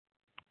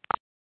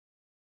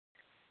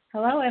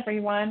Hello,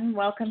 everyone.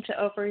 Welcome to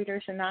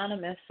Overeaters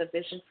Anonymous, a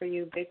Vision for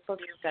You Big Book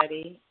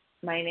study.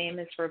 My name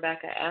is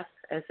Rebecca F.,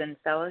 as in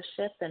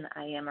fellowship, and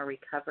I am a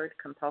recovered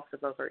compulsive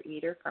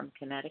overeater from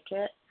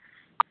Connecticut.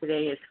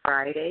 Today is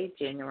Friday,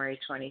 January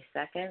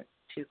 22nd,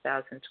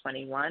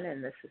 2021,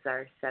 and this is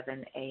our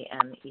 7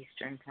 a.m.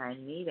 Eastern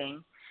Time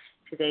meeting.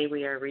 Today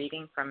we are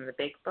reading from the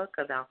Big Book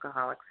of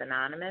Alcoholics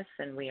Anonymous,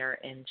 and we are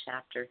in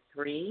Chapter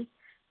 3,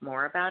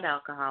 More About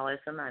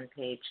Alcoholism, on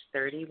page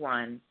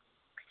 31.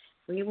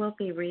 We will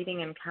be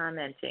reading and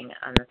commenting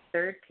on the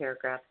third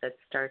paragraph that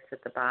starts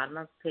at the bottom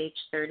of page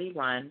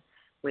 31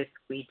 with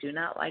 "we do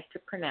not like to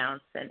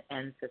pronounce" and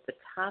ends at the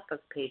top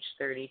of page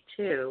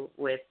 32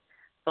 with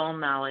 "full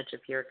knowledge of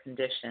your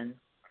condition."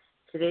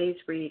 Today's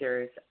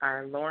readers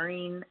are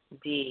Laureen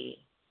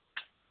D.,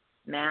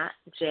 Matt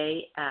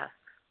J. F.,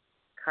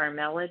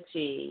 Carmela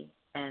G.,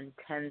 and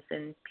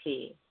Tenzin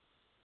P.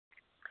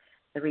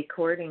 The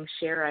recording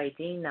share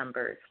ID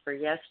numbers for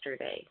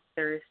yesterday,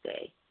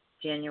 Thursday,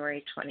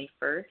 January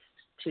 21st,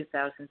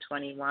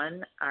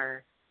 2021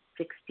 are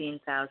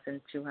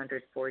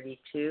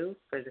 16,242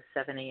 for the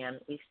 7 a.m.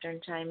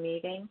 Eastern Time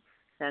meeting.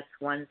 That's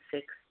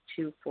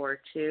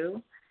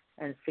 16242,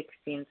 and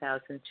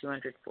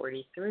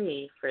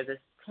 16,243 for the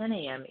 10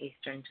 a.m.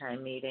 Eastern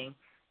Time meeting.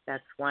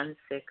 That's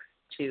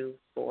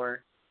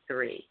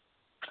 16243.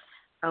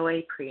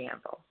 OA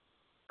Preamble.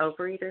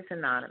 Overeaters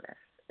Anonymous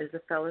is a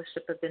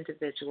fellowship of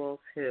individuals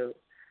who,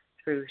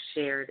 through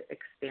shared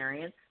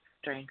experience,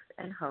 strength,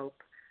 and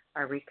hope,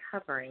 are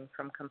recovering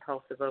from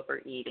compulsive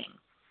overeating.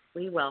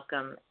 We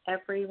welcome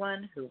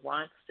everyone who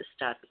wants to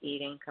stop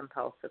eating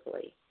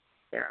compulsively.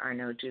 There are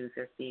no dues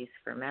or fees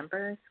for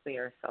members. We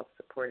are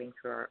self-supporting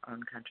through our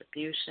own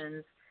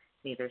contributions,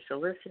 neither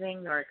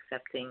soliciting nor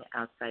accepting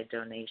outside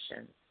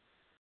donations.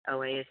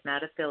 OA is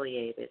not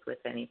affiliated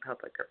with any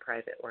public or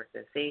private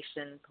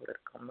organization,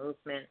 political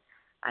movement,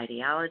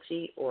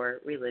 ideology, or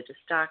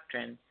religious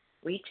doctrine.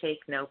 We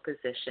take no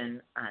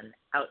position on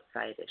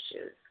outside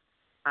issues.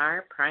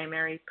 Our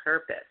primary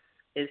purpose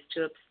is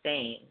to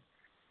abstain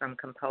from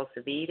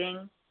compulsive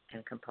eating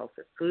and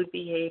compulsive food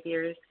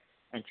behaviors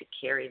and to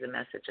carry the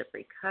message of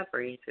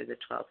recovery through the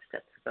 12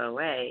 steps of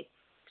OA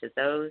to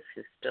those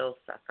who still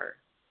suffer.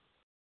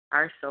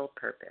 Our sole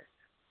purpose.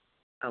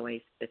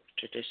 OA's fifth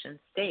tradition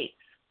states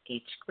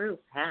each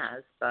group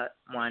has but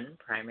one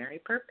primary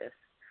purpose: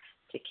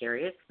 to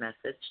carry its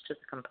message to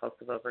the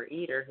compulsive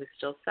overeater who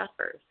still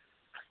suffers.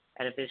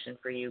 At a Vision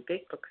for You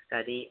Big Book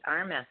study,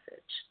 our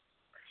message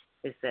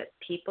is that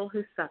people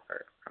who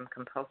suffer from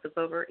compulsive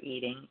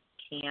overeating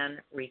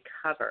can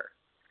recover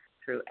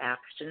through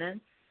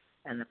abstinence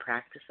and the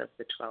practice of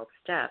the 12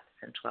 steps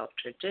and 12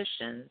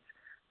 traditions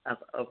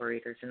of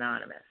Overeaters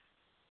Anonymous.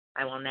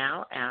 I will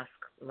now ask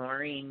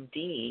Laureen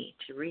D.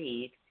 to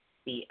read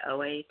the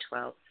OA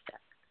 12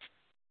 steps.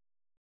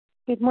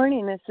 Good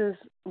morning. This is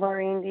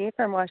Laureen D.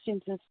 from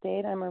Washington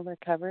State. I'm a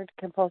recovered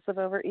compulsive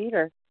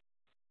overeater.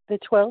 The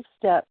 12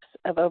 steps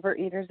of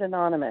Overeaters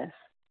Anonymous.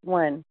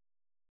 1.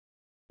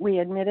 We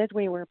admitted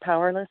we were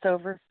powerless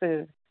over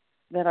food,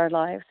 that our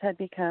lives had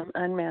become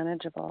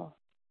unmanageable.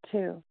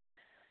 2.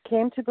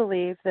 Came to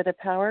believe that a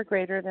power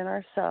greater than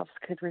ourselves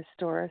could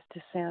restore us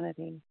to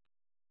sanity.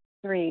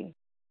 3.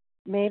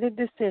 Made a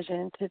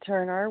decision to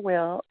turn our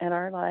will and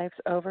our lives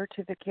over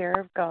to the care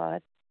of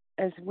God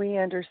as we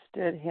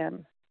understood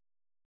Him.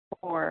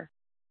 4.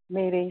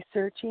 Made a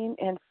searching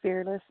and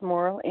fearless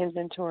moral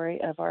inventory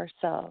of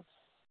ourselves.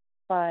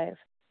 5.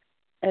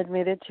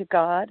 Admitted to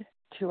God,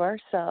 to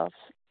ourselves,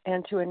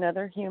 and to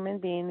another human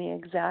being the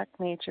exact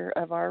nature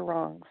of our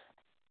wrongs.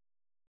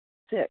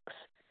 6.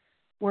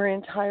 We're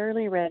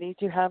entirely ready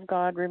to have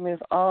God remove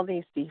all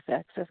these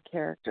defects of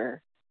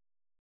character.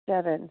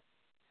 7.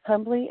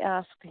 Humbly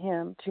asked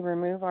Him to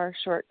remove our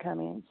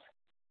shortcomings.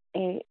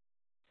 8.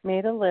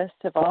 Made a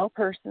list of all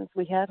persons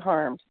we had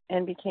harmed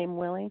and became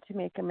willing to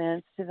make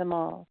amends to them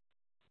all.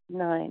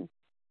 9.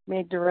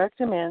 Made direct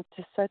amends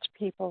to such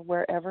people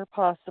wherever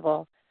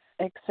possible,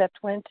 except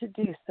when to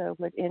do so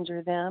would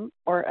injure them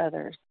or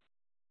others.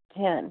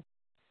 10.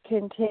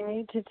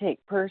 Continued to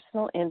take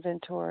personal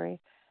inventory,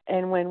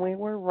 and when we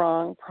were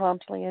wrong,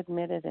 promptly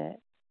admitted it.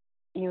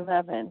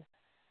 11.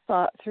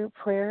 Sought through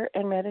prayer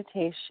and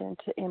meditation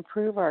to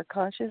improve our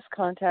conscious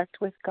contact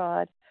with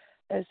God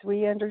as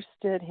we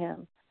understood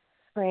Him,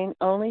 praying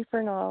only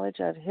for knowledge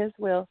of His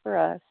will for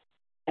us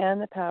and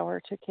the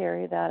power to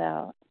carry that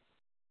out.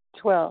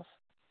 12.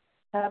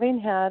 Having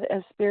had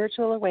a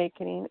spiritual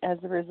awakening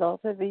as a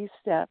result of these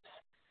steps,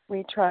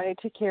 we try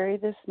to carry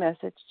this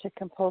message to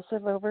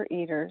compulsive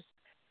overeaters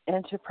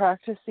and to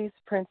practice these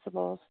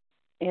principles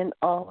in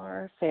all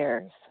our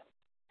affairs.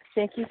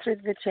 Thank you for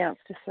the chance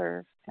to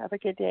serve. Have a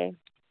good day.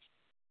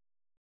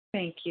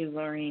 Thank you,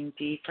 Laureen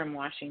D. from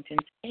Washington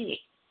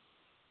State.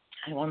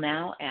 I will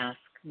now ask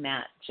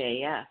Matt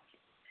J. F.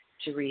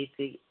 to read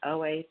the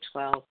OA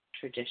 12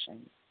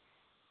 traditions.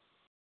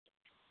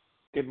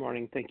 Good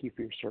morning. Thank you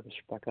for your service,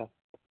 Rebecca.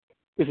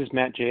 This is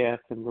Matt J.F.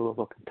 in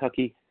Louisville,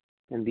 Kentucky,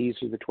 and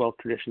these are the 12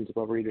 traditions of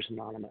Overeaters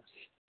Anonymous.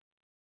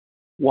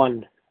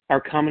 1. Our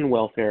common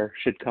welfare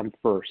should come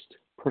first.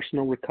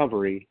 personal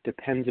recovery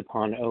depends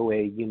upon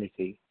OA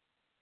unity.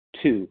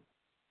 2.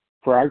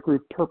 For our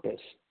group purpose,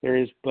 there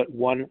is but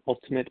one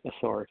ultimate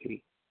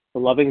authority, the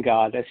loving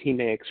God as he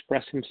may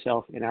express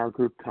himself in our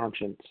group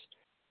conscience.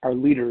 Our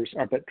leaders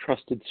are but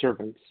trusted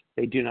servants,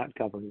 they do not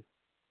govern.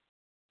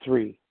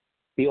 3.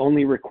 The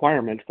only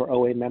requirement for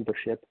OA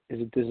membership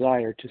is a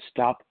desire to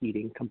stop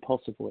eating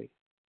compulsively.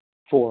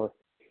 4.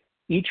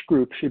 Each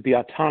group should be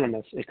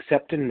autonomous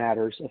except in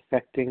matters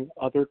affecting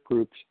other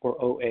groups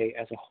or OA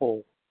as a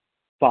whole.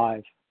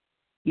 5.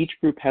 Each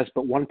group has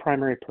but one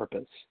primary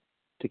purpose,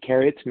 to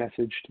carry its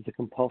message to the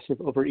compulsive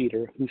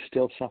overeater who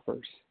still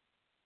suffers.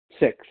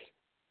 6.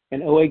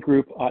 An OA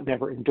group ought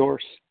never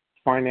endorse,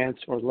 finance,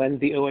 or lend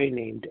the OA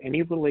name to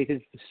any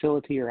related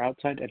facility or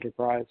outside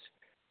enterprise,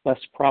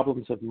 lest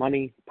problems of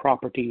money,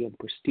 property, and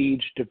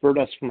prestige divert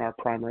us from our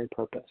primary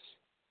purpose.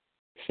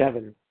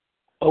 7.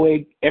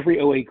 Every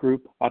OA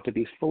group ought to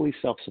be fully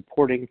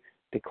self-supporting,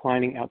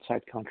 declining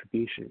outside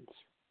contributions.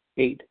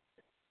 8.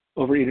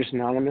 Overeaters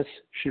Anonymous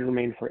should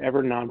remain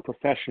forever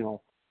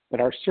non-professional,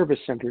 but our service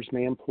centers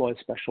may employ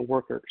special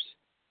workers.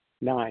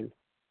 9.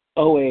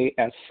 OA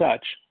as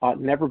such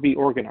ought never be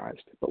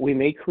organized, but we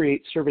may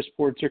create service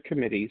boards or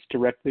committees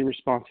directly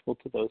responsible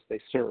to those they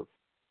serve.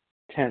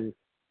 10.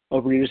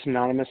 Overeaters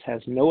Anonymous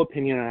has no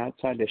opinion on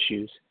outside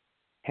issues,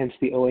 hence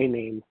the OA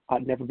name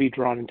ought never be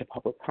drawn into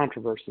public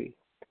controversy.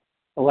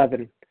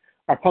 11.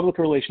 Our public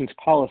relations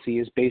policy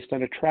is based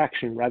on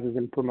attraction rather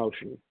than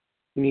promotion.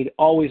 We need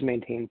always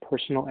maintain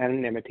personal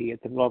anonymity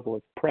at the level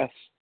of press,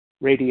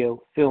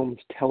 radio, films,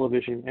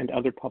 television, and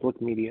other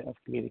public media of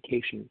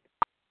communication.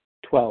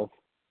 12.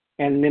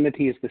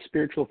 Anonymity is the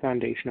spiritual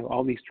foundation of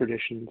all these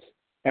traditions,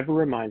 ever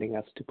reminding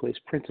us to place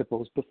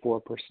principles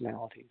before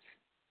personalities.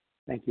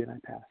 Thank you, and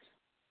I pass.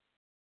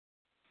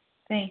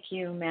 Thank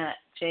you, Matt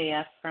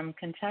J.F. from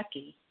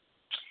Kentucky.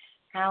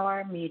 How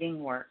our meeting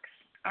works.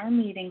 Our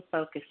meeting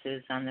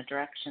focuses on the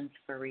directions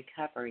for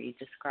recovery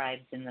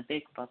described in the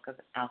Big Book of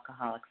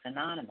Alcoholics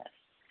Anonymous.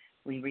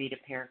 We read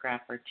a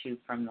paragraph or two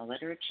from the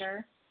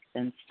literature,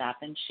 then stop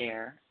and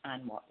share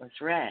on what was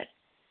read.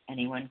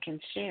 Anyone can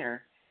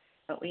share,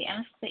 but we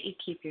ask that you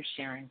keep your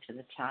sharing to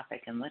the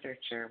topic and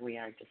literature we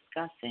are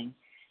discussing,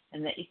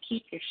 and that you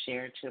keep your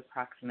share to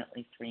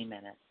approximately 3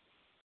 minutes.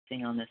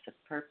 Singleness of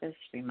purpose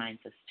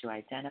reminds us to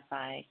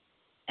identify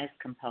as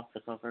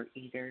compulsive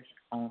overeaters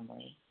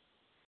only.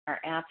 Our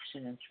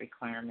abstinence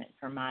requirement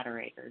for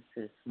moderators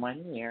is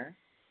 1 year,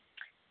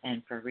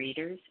 and for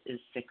readers is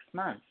 6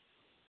 months.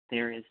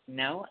 There is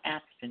no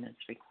abstinence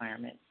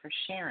requirement for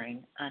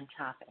sharing on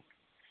topic.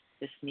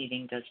 This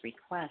meeting does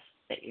request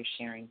that your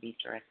sharing be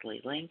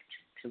directly linked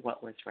to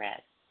what was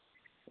read.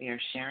 We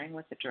are sharing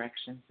what the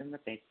directions in the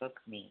Big Book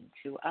mean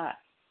to us.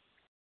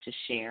 To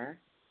share,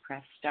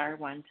 press star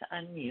 1 to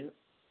unmute.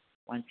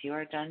 Once you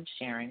are done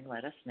sharing,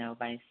 let us know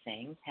by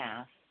saying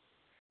pass.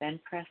 Then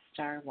press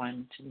star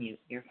 1 to mute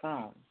your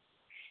phone.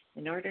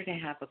 In order to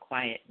have a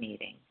quiet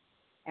meeting,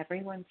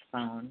 everyone's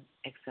phone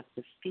except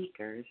the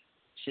speaker's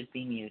should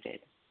be muted.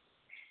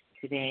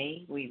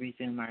 Today, we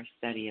resume our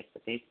study of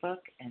the Big Book,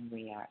 and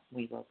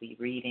we will be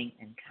reading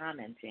and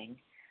commenting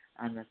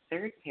on the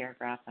third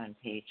paragraph on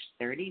page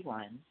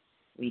 31.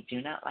 We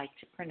do not like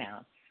to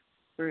pronounce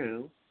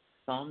through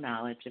full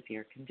knowledge of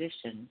your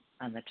condition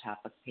on the top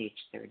of page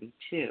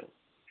 32.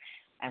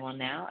 I will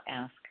now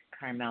ask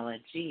Carmela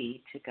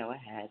G. to go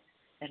ahead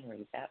and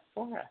read that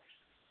for us.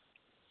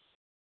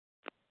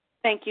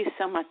 Thank you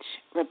so much,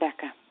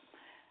 Rebecca.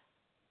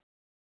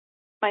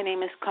 My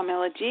name is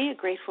Carmela G., a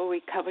grateful,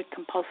 recovered,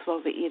 compulsive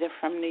overeater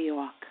from New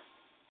York.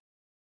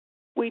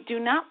 We do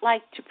not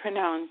like to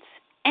pronounce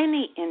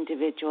any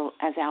individual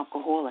as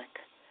alcoholic,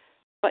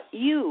 but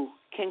you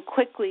can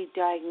quickly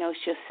diagnose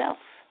yourself.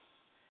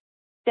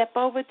 Step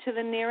over to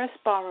the nearest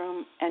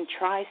barroom and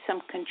try some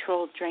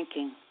controlled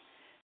drinking.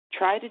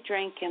 Try to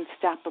drink and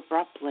stop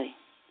abruptly.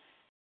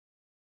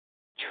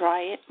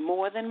 Try it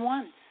more than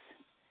once.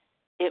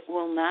 It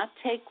will not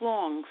take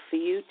long for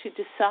you to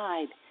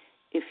decide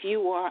if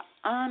you are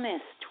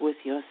honest with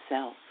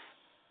yourself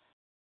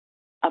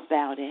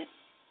about it.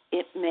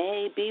 It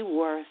may be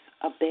worth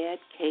a bad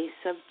case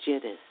of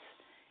jitters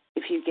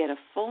if you get a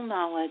full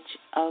knowledge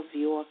of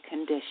your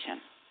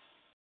condition.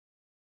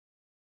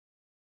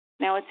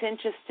 Now, it's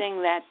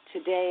interesting that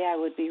today I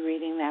would be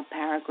reading that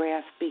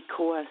paragraph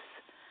because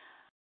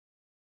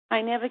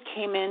I never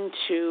came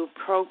into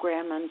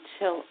program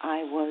until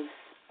I was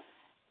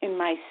in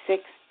my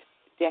 6th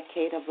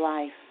decade of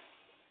life.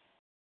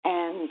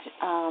 And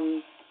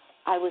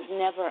I was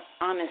never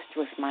honest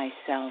with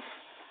myself.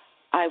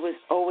 I was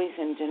always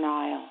in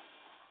denial.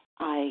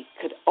 I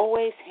could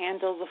always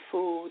handle the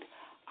food.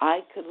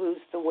 I could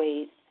lose the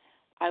weight.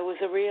 I was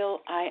a real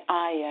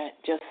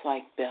just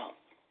like Bill.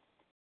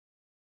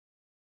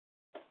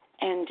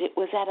 And it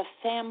was at a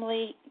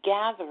family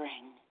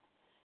gathering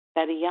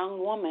that a young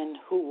woman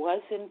who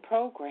was in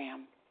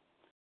program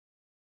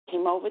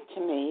came over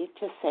to me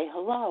to say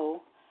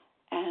hello,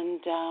 and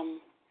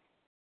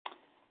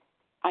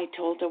I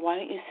told her, why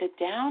don't you sit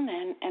down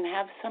and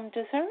have some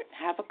dessert,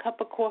 have a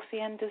cup of coffee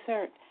and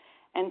dessert.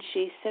 And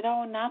she said,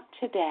 oh, not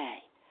today.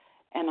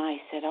 And I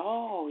said,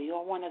 oh,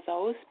 you're one of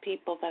those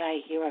people that I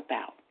hear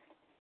about.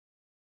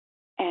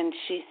 And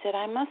she said,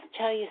 I must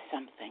tell you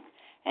something.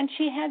 And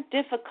she had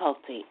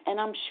difficulty, and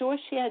I'm sure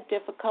she had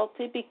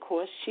difficulty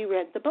because she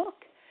read the book,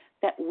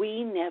 that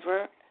we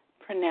never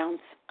pronounce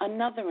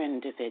another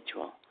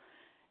individual.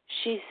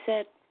 She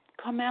said,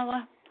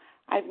 Carmela,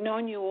 I've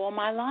known you all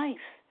my life,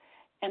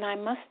 and I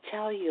must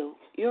tell you,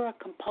 you're a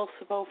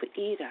compulsive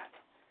overeater.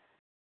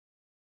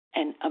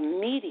 And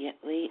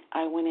immediately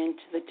I went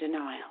into the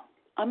denial.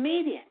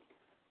 Immediate.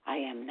 I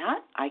am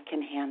not. I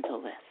can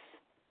handle this.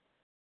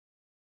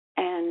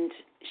 And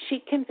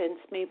she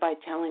convinced me by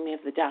telling me of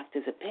the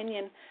doctor's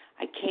opinion.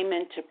 I came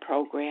into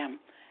program,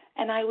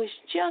 and I was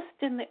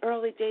just in the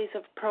early days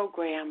of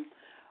program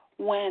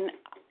when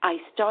I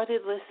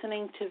started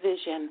listening to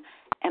Vision,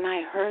 and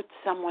I heard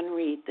someone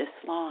read this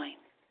line.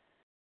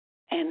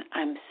 And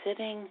I'm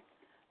sitting,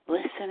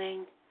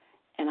 listening,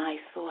 and I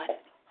thought,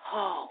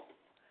 oh,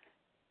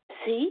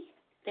 see,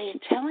 they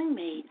are telling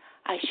me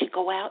I should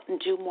go out and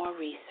do more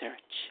research.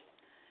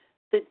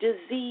 The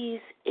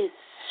disease is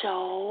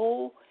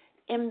so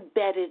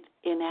embedded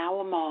in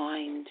our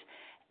mind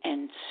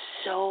and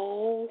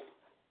so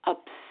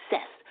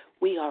obsessed.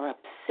 We are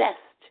obsessed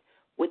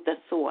with the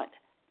thought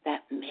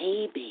that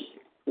maybe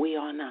we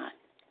are not.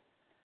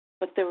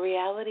 But the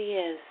reality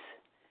is,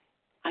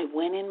 I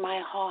went in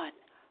my heart.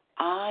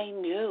 I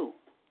knew,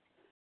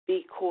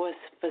 because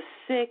for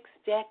 6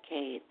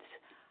 decades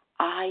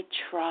I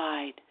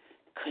tried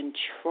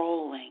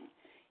controlling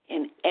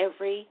in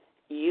every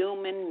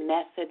human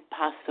method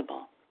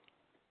possible,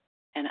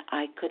 and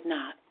I could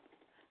not.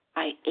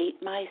 I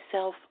ate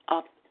myself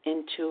up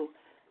into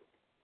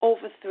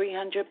over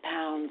 300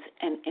 pounds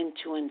and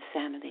into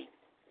insanity.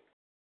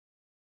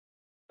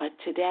 But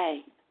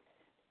today,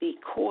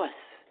 because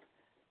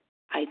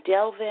I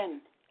delve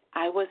in,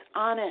 I was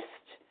honest,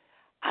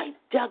 I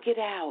dug it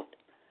out,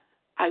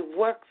 I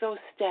worked those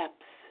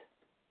steps,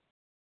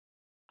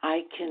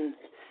 I can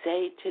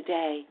say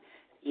today,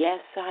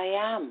 yes, I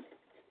am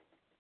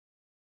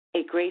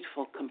a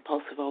grateful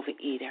compulsive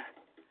overeater.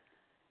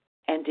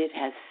 And it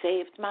has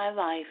saved my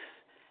life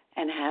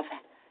and have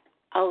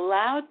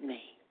allowed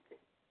me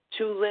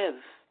to live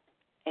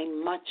a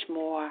much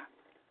more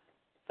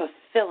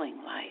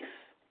fulfilling life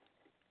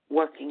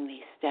working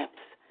these steps.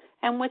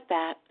 And with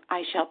that,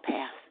 I shall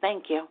pass.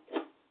 Thank you.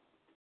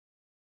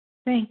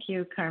 Thank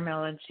you,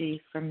 Carmela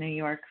G. from New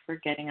York, for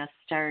getting us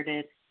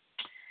started.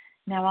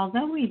 Now,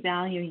 although we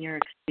value your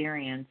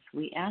experience,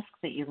 we ask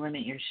that you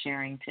limit your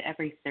sharing to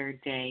every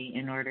third day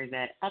in order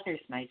that others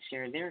might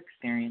share their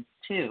experience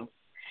too.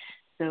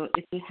 So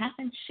if you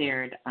haven't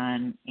shared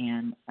on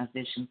a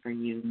Vision for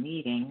You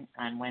meeting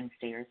on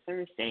Wednesday or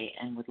Thursday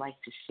and would like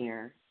to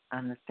share,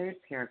 on the third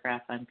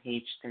paragraph on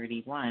page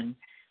 31,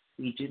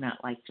 we do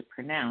not like to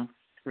pronounce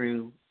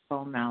through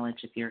full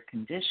knowledge of your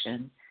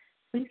condition,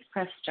 please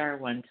press star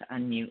 1 to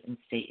unmute and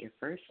state your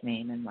first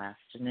name and last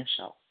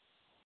initial.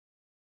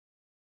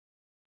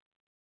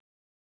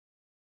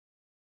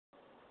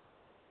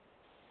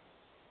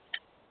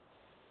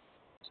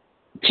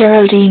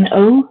 Geraldine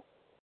O.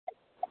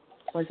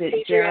 Was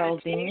it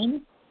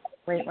Geraldine?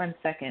 Wait 1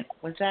 second.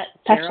 Was that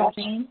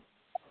Geraldine?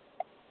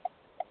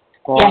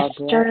 Yes,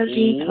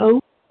 Geraldine O.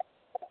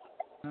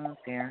 Oh,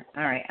 dear.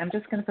 All right. I'm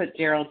just going to put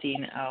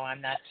Geraldine O.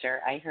 I'm not sure.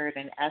 I heard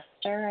an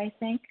Esther, I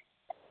think.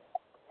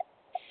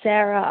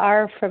 Sarah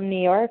R. from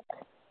New York.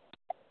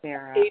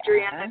 Sarah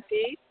Adriana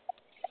P.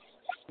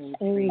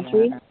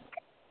 Adriana.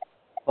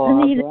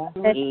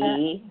 Barbara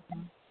E.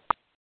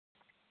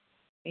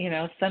 You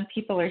know, some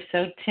people are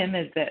so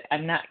timid that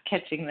I'm not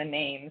catching the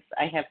names.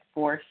 I have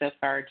 4 so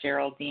far: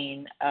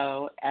 Geraldine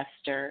O.,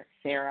 Esther,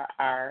 Sarah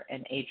R.,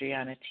 and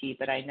Adriana T.,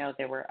 but I know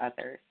there were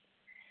others.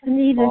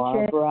 Anita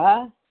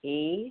Barbara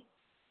E.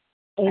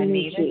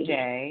 Anita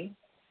J.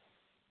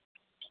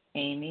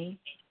 Amy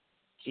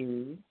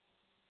G.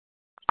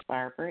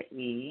 Barbara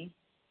E.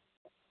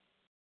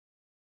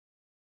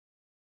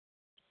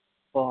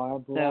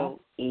 Barbara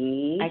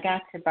E. I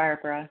got you,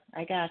 Barbara.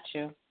 I got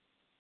you.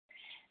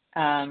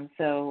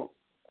 So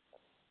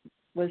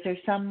was there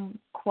some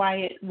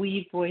quiet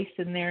wee voice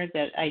in there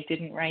that I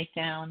didn't write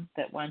down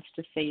that wants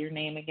to say your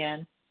name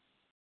again?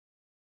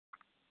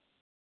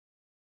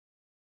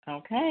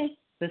 Okay.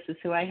 This is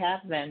who I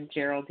have then: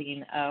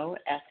 Geraldine O.,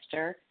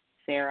 Esther,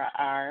 Sarah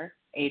R.,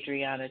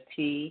 Adriana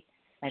T.,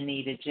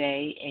 Anita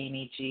J.,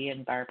 Amy G.,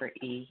 and Barbara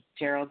E.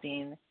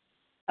 Geraldine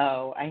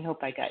O., I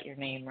hope I got your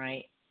name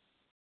right.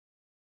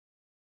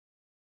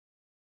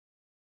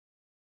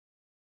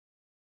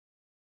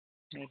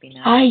 Maybe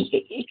not. Hi,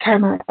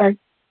 Karma.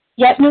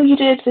 No, you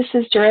did. This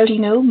is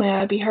Geraldine O. May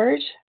I be heard?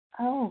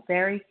 Oh,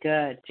 very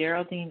good.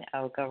 Geraldine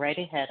O., go right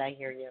ahead. I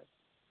hear you.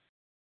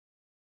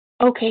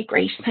 Okay,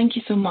 great. Thank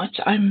you so much.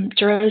 I'm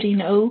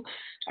Geraldine O.,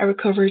 a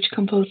recovered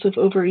compulsive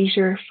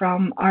overeater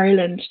from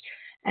Ireland,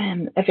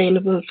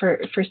 available for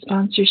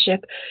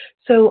sponsorship.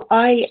 So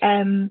I,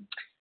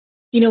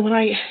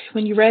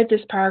 when you read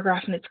this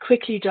paragraph and it's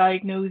quickly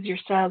diagnose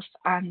yourself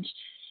and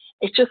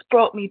it just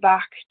brought me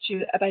back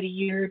to about a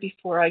year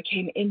before I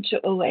came into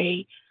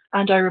OA.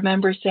 And I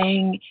remember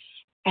saying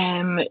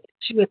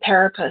to a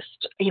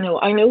therapist,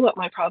 I know what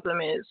my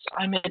problem is.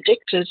 I'm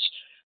addicted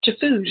to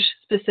food,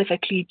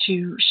 specifically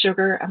to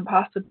sugar and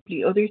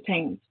possibly other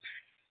things.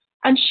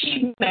 And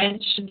she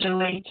mentioned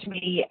OA to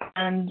me,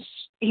 and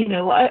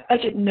I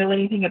didn't know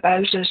anything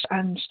about it,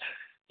 and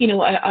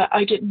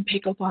I didn't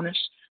pick up on it.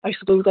 I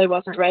suppose I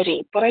wasn't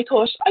ready, but I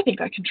thought, I think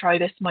I can try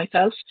this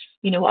myself.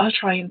 I'll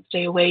try and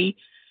stay away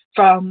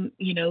from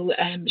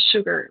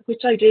sugar,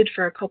 which I did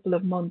for a couple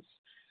of months,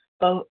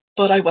 but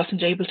I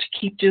wasn't able to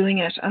keep doing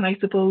it. And I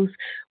suppose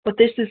what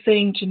this is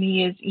saying to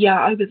me is, yeah,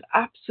 I was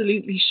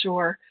absolutely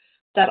sure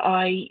that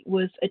I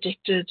was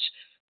addicted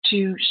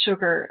to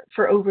sugar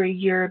for over a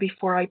year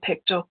before I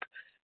picked up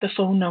the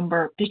phone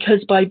number,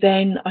 because by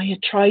then I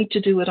had tried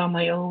to do it on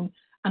my own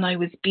and I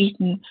was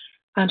beaten,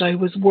 and I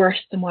was worse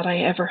than what I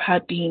ever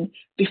had been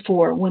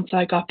before. Once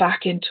I got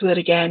back into it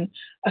again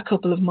a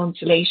couple of months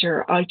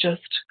later, I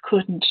just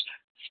couldn't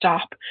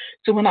stop.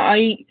 So when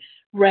I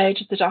read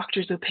the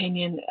doctor's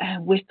opinion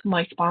with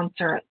my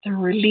sponsor, the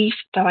relief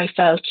that I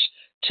felt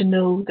to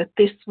know that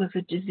this was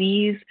a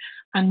disease,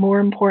 and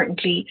more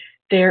importantly,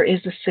 there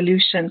is a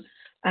solution.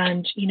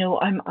 And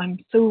I'm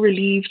so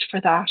relieved for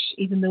that,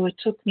 even though it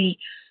took me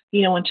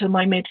until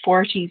my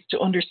mid-40s to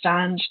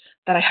understand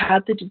that I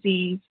had the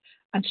disease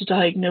and to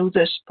diagnose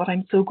it. But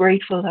I'm so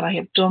grateful that I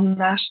have done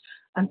that.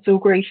 I'm so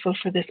grateful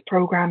for this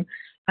program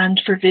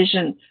and for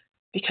Vision,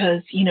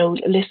 because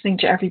listening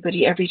to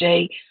everybody every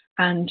day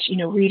and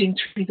reading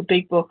through the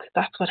big book,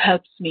 that's what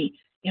helps me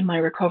in my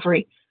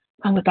recovery.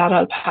 And with that,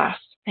 I'll pass.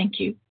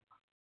 Thank you.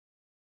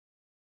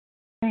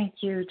 Thank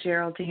you,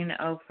 Geraldine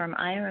O. from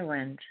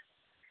Ireland.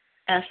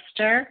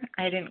 Esther,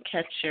 I didn't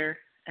catch your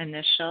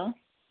initial.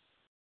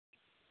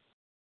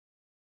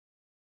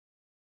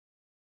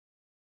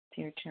 It's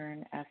your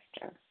turn,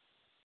 Esther.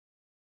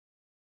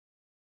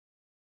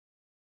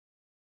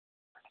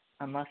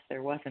 Unless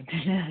there wasn't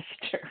an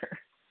Esther.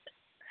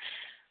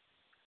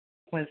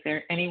 Was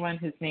there anyone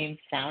whose name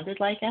sounded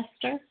like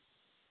Esther?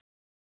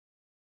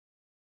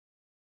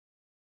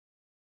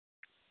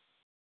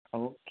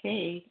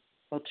 Okay,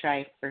 we'll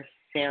try for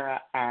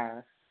Sarah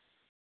R.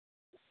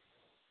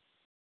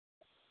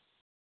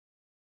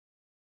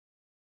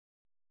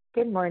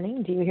 Good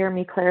morning. Do you hear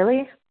me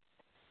clearly?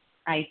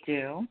 I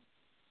do.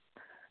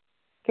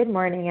 Good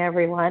morning,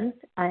 everyone,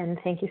 and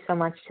thank you so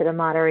much to the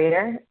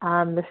moderator.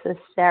 This is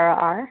Sarah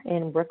R.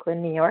 in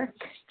Brooklyn, New York,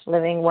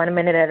 living 1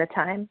 minute at a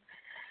time.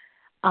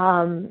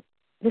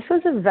 This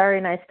was a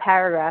very nice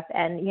paragraph,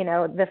 and,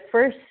 the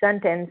first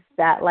sentence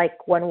that,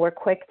 when we're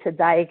quick to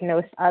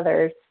diagnose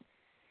others,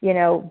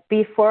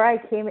 before I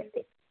came,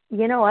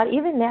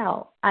 even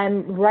now,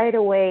 I'm right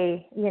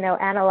away,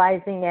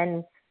 analyzing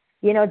and,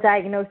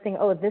 diagnosing,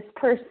 this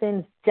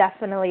person's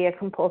definitely a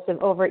compulsive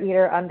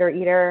overeater,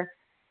 undereater.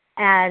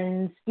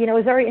 And, it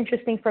was very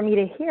interesting for me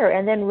to hear.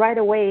 And then right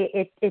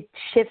away, it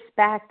shifts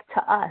back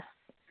to us,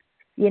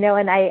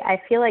 and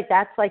I feel like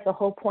that's the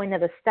whole point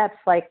of the steps.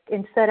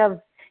 Instead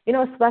of,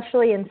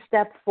 especially in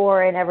step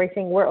 4 and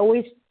everything, we're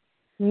always,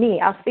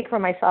 I'll speak for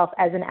myself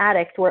as an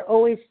addict,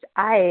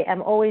 I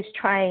am always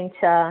trying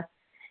to,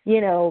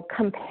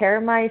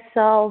 compare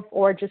myself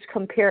or just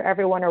compare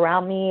everyone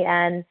around me.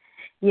 And,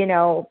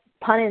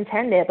 pun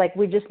intended,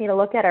 we just need to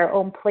look at our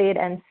own plate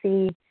and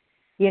see,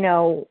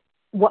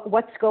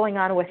 what's going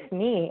on with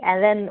me.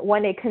 And then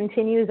when it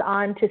continues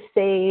on to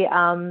say,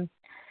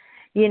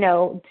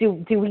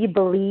 do we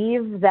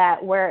believe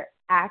that we're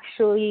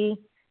actually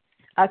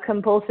a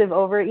compulsive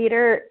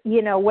overeater?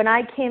 When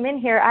I came in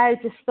here, I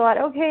just thought,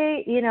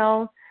 okay,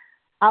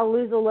 I'll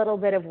lose a little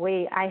bit of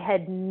weight. I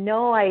had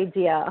no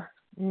idea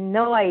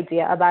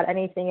about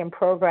anything in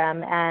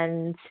program.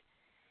 And,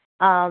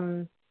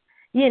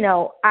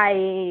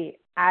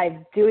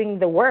 I'm doing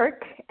the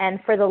work, and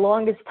for the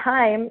longest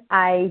time,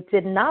 I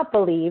did not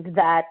believe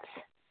that,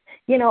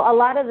 a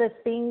lot of the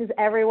things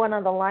everyone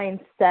on the line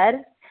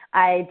said,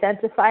 I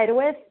identified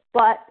with,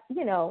 but,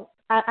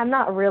 I'm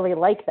not really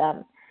like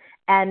them.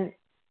 And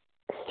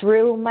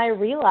through my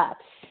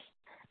relapse,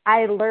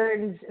 I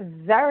learned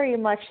very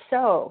much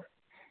so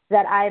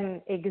that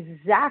I'm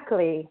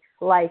exactly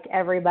like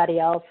everybody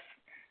else,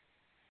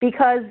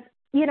 because,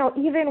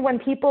 even when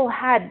people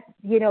had,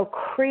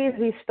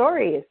 crazy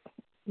stories,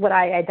 what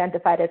I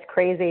identified as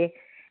crazy,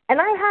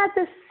 and I had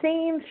the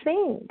same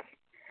thing,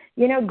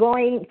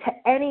 going to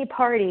any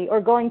party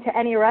or going to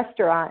any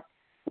restaurant.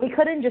 We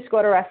couldn't just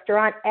go to a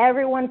restaurant.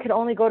 Everyone could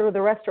only go to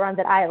the restaurant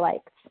that I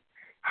liked.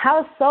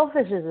 How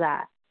selfish is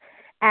that?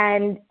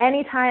 And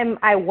anytime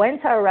I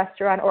went to a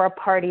restaurant or a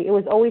party, it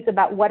was always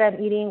about what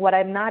I'm eating, what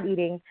I'm not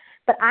eating.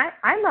 But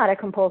I'm not a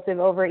compulsive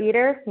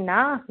overeater.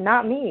 Nah,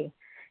 not me.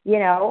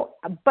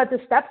 But the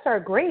steps are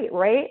great,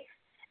 right?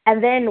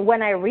 And then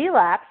when I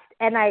relapsed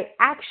and I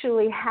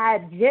actually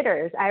had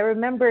jitters, I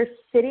remember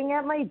sitting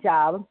at my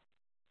job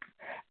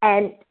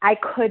and I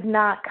could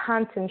not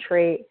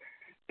concentrate.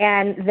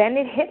 And then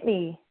it hit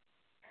me.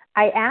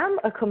 I am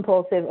a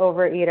compulsive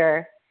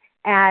overeater.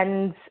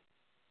 And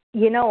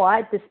you know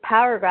what? This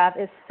paragraph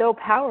is so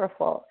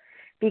powerful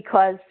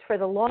because for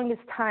the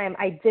longest time,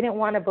 I didn't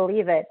want to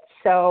believe it.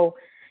 So,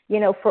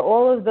 for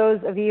all of those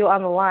of you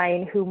on the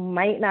line who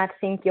might not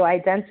think you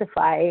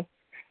identify,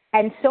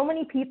 and so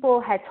many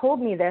people had told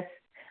me this,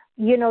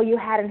 you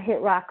hadn't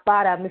hit rock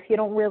bottom. If you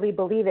don't really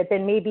believe it,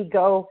 then maybe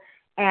go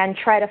and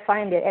try to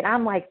find it. And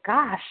I'm like,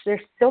 gosh,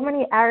 there's so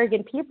many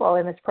arrogant people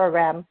in this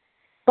program,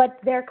 but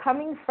they're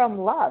coming from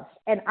love.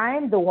 And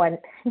I'm the one,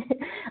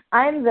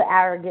 I'm the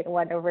arrogant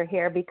one over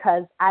here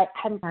because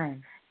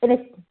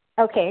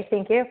okay,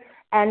 thank you.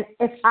 And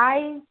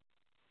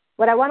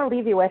what I want to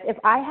leave you with, if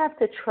I have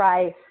to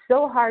try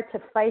so hard to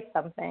fight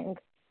something,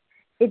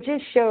 it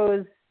just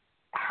shows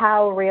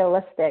how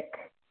realistic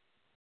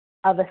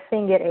of a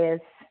thing it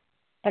is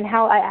and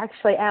how I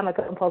actually am a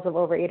compulsive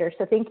overeater.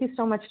 So thank you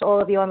so much to all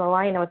of you on the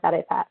line. And with that,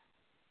 I pass.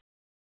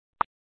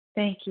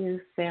 Thank you,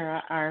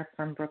 Sarah R.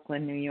 from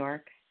Brooklyn, New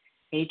York.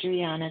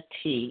 Adriana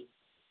T.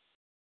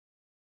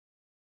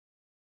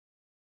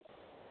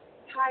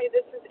 Hi,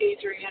 this is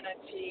Adriana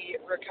T.,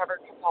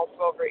 recovered compulsive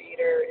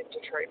overeater in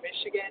Detroit,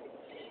 Michigan.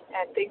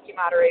 And thank you,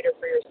 moderator,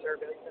 for your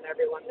service and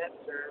everyone that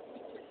served.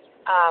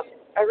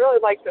 I really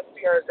like this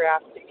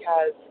paragraph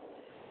because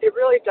it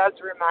really does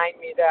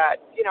remind me that,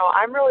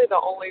 I'm really the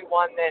only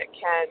one that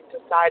can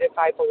decide if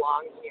I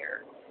belong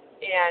here.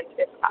 And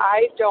if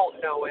I don't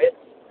know it,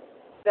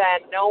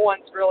 then no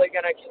one's really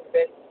going to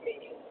convince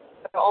me.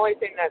 The only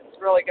thing that's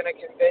really going to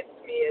convince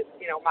me is,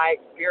 my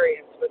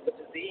experience with the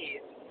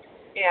disease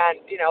and,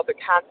 the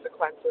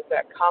consequences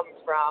that come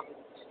from,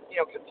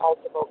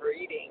 compulsive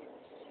overeating.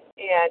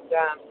 And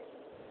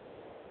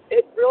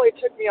it really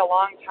took me a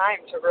long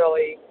time to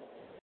really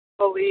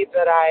believe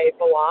that I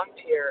belonged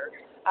here.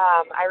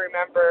 I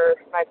remember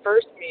my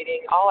first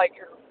meeting,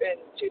 in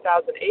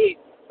 2008,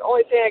 the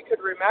only thing I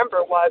could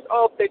remember was,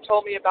 they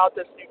told me about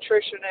this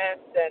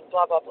nutritionist and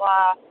blah, blah,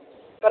 blah,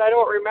 but I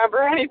don't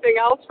remember anything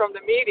else from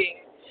the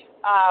meeting.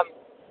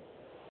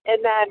 And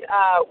then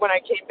when I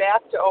came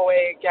back to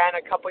OA again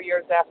a couple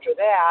years after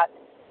that,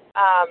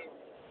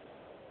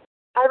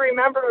 I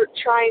remember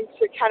trying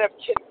to kind of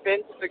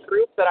convince the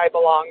group that I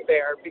belonged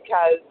there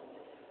because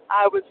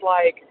I was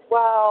like,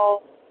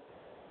 well,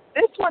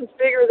 this one's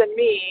bigger than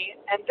me,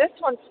 and this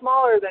one's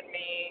smaller than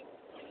me.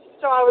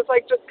 So I was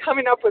like just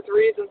coming up with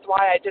reasons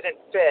why I didn't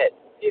fit,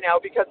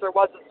 because there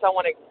wasn't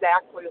someone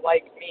exactly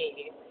like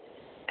me.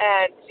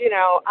 And,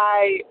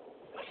 I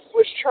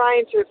was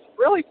trying to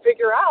really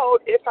figure out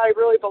if I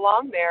really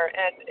belonged there.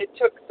 And it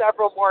took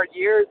several more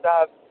years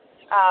of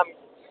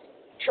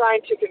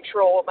trying to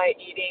control my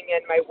eating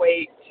and my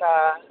weight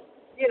to,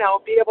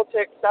 be able to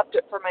accept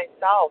it for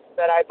myself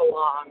that I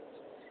belonged.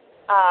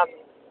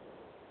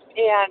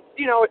 And,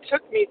 it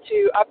took me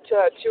up to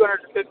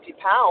 250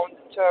 pounds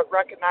to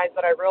recognize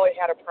that I really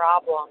had a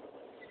problem.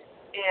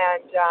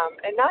 And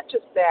not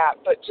just that,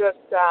 but just,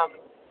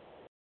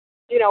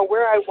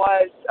 where I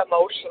was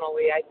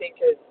emotionally, I think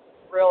is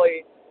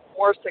really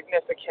more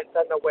significant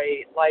than the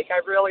weight. Like, I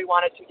really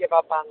wanted to give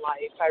up on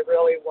life. I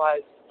really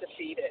was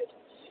defeated.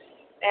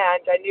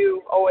 And I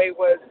knew OA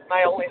was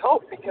my only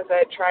hope because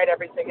I had tried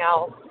everything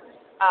else.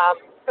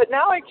 But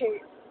now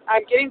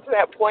I'm getting to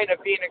that point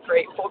of being a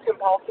grateful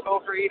compulsive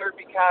overeater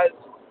because,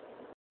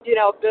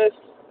 this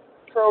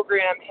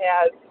program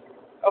has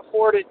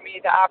afforded me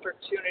the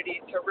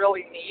opportunity to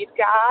really need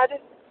God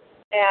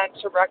and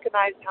to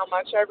recognize how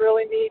much I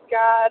really need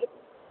God.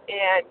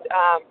 And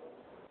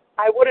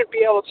I wouldn't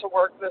be able to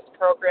work this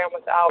program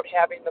without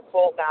having the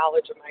full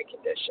knowledge of my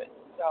condition.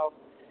 So,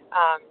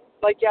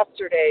 like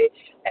yesterday,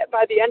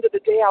 by the end of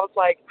the day, I was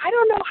like, I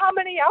don't know how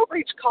many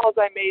outreach calls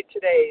I made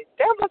today.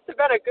 That must have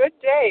been a good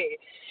day.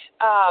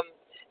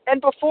 And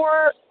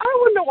before, I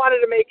wouldn't have wanted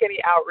to make any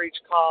outreach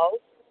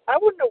calls. I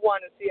wouldn't have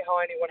wanted to see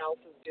how anyone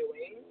else is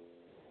doing.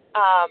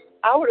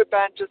 I would have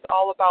been just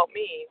all about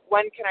me.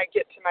 When can I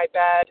get to my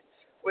bed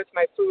with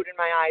my food and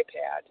my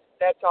iPad?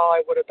 That's all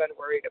I would have been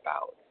worried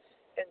about.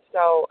 And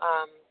so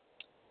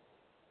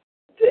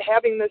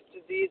having this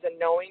disease and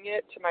knowing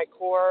it to my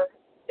core,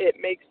 it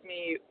makes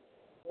me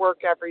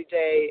work every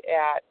day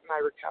at my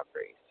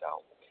recovery.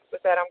 So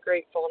with that, I'm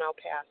grateful, and I'll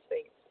pass.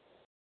 Thanks.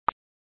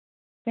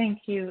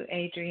 Thank you,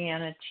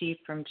 Adriana T.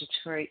 from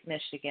Detroit,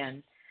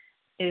 Michigan.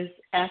 Is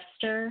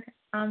Esther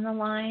on the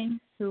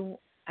line, who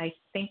I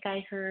think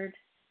I heard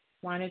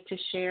wanted to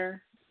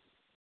share?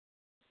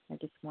 I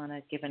just want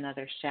to give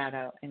another shout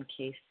out in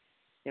case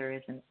there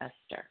is an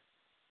Esther.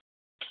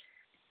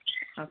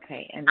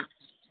 Okay, and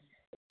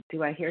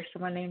do I hear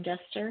someone named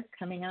Esther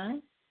coming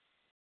on?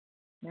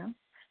 No?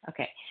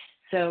 Okay.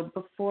 So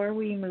before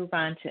we move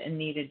on to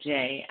Anita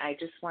J., I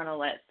just want to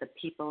let the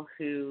people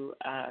who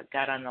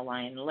got on the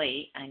line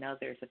late, I know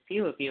there's a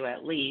few of you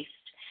at least,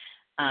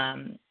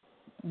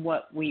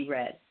 what we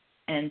read.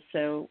 And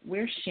so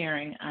we're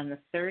sharing on the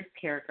third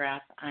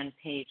paragraph on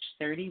page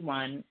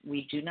 31,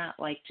 we do not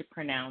like to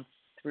pronounce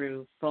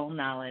through full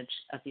knowledge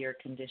of your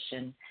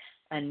condition.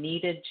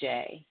 Anita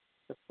J.,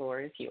 the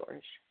floor is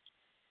yours.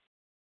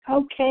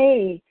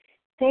 Okay,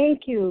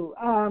 thank you.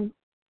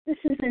 This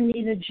is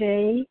Anita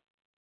J.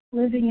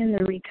 living in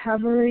the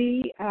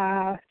recovery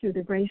through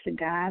the grace of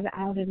God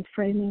out in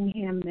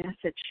Framingham,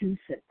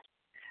 Massachusetts.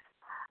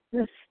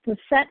 The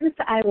sentence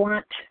I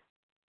want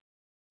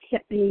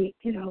hit me,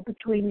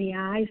 between the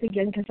eyes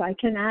again,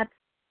 because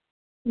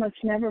must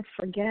never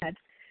forget.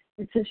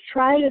 It says,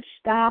 try to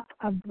stop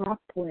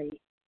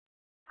abruptly.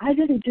 I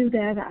didn't do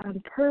that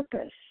on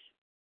purpose,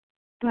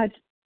 but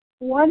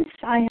once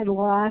I had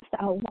lost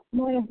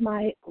one of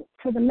my,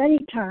 for the many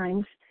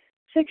times,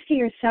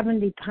 60 or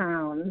 70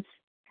 pounds,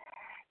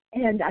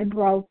 and I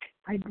broke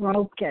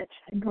it.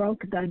 I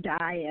broke the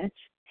diet,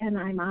 and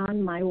I'm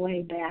on my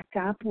way back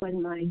up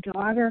when my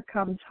daughter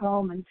comes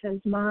home and says,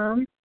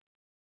 Mom,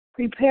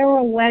 prepare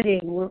a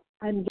wedding.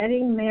 I'm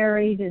getting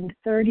married in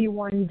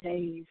 31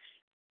 days.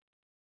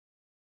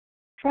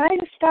 Try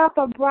to stop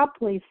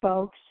abruptly,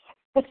 folks.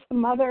 It's the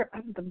mother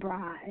of the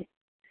bride.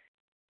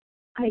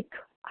 I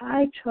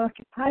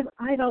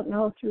don't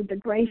know, through the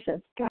grace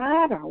of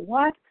God or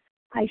what,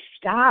 I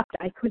stopped.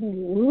 I couldn't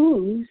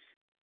lose.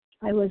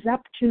 I was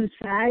up 2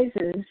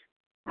 sizes.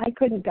 I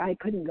couldn't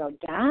go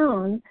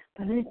down,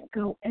 but I didn't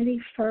go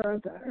any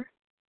further.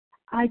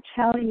 I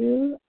tell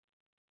you,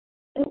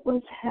 it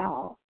was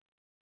hell.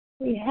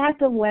 We had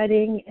the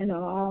wedding and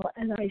all,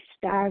 and I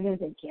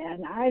started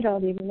again. I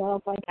don't even know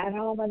if I got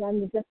home and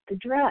unzipped the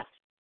dress.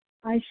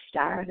 I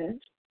started.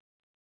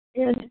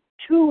 And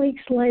 2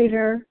 weeks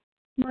later,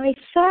 my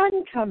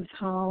son comes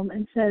home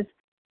and says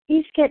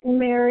he's getting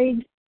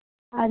married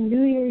on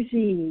New Year's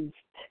Eve.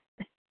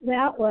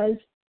 That was,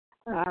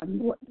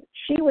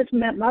 she was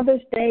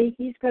Mother's Day.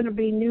 He's going to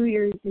be New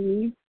Year's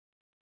Eve.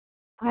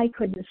 I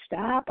couldn't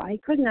stop. I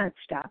could not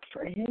stop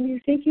for him. You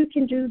think you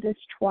can do this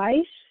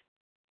twice?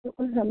 It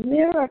was a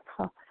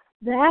miracle.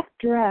 That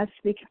dress,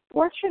 because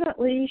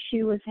fortunately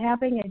she was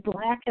having a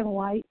black and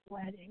white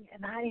wedding,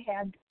 and I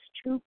had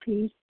this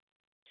 2-piece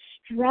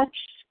stretch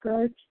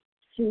skirt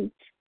suit.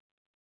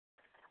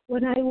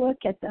 When I look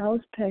at those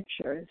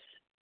pictures,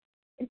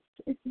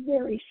 it's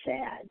very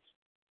sad.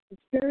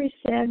 It's very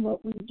sad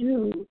what we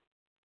do,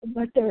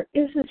 but there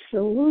is a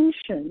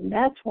solution.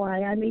 That's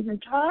why I'm even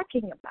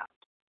talking about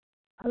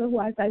it.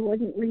 Otherwise, I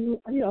wouldn't,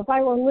 if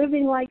I were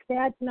living like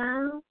that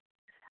now.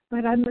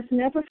 But I must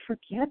never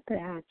forget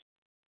that.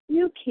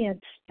 You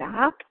can't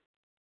stop.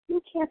 You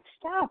can't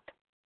stop.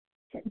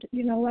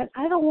 You know what?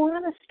 I don't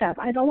want to stop.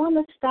 I don't want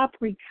to stop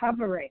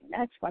recovering.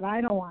 That's what I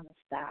don't want to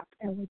stop.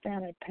 And with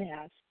that, I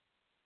pass.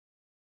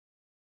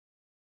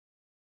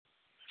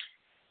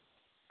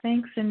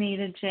 Thanks,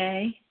 Anita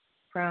J.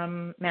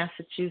 From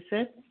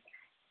Massachusetts.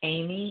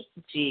 Amy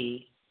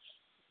G.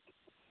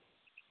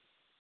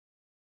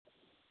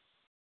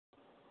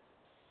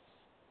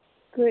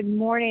 Good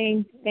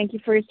morning. Thank you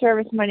for your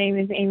service. My name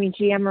is Amy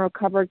G. I'm a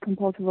recovered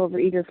compulsive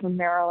overeater from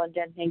Maryland,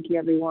 and thank you,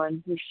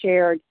 everyone who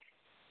shared.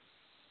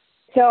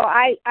 So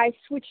I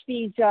switched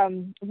these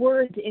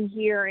words in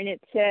here, and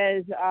it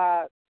says,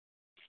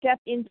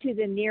 step into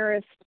the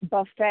nearest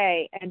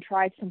buffet and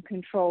try some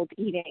controlled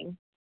eating.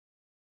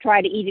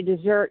 Try to eat a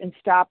dessert and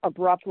stop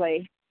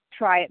abruptly.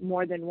 Try it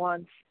more than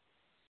once.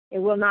 It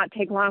will not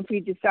take long for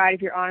you to decide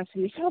if you're honest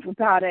with yourself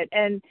about it.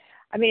 And,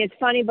 I mean, it's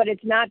funny, but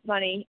it's not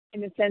funny in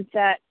the sense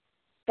that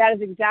that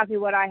is exactly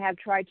what I have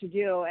tried to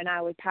do, and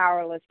I was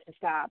powerless to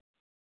stop.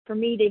 For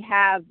me to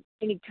have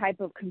any type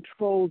of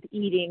controlled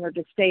eating or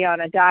to stay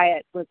on a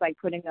diet was like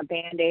putting a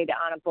Band-Aid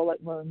on a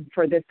bullet wound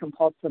for this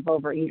compulsive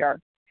overeater.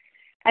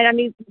 And, I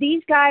mean,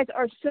 these guys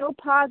are so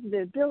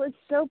positive. Bill is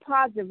so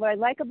positive. What I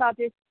like about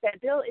this is that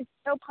Bill is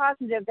so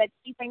positive that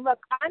he's saying, look,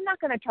 I'm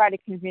not going to try to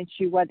convince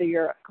you whether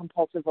you're a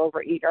compulsive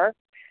overeater.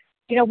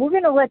 We're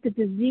going to let the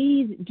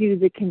disease do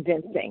the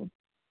convincing.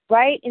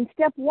 Right? In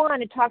step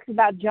 1, it talks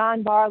about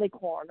John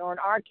Barleycorn, or in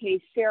our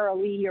case, Sarah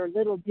Lee or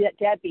Little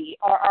Debbie,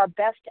 are our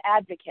best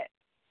advocates.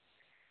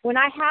 When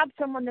I have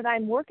someone that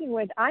I'm working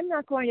with, I'm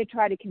not going to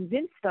try to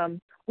convince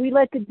them. We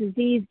let the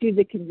disease do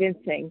the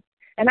convincing.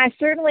 And I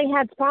certainly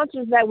had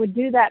sponsors that would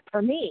do that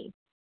for me.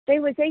 They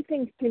would say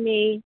things to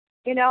me,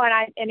 and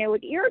it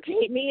would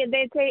irritate me, and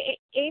they'd say,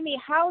 Amy,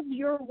 how's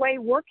your way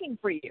working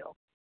for you?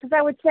 Because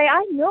I would say,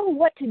 I know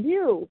what to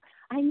do.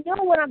 I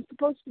know what I'm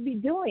supposed to be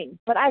doing,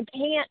 but I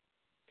can't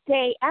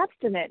stay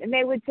abstinent. And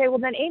they would say, well,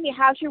 then, Amy,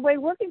 how's your way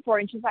working for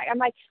you? And she's like, I'm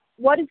like,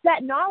 what is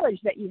that knowledge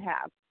that you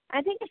have?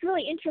 I think it's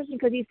really interesting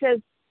because he says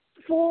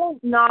full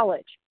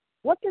knowledge.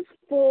 What does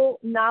full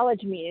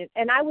knowledge mean?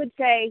 And I would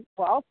say,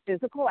 well,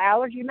 physical,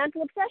 allergy,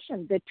 mental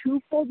obsession, the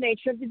twofold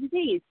nature of the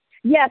disease.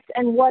 Yes,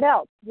 and what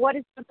else? What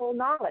is the full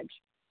knowledge?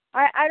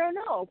 I don't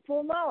know.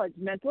 Full knowledge,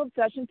 mental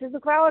obsession,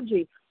 physical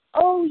allergy.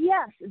 Oh,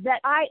 yes, that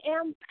I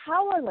am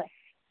powerless.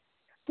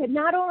 That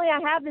not only I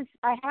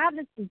have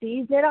this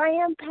disease, that I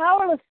am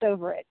powerless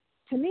over it.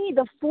 To me,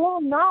 the full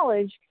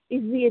knowledge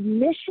is the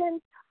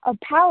admission of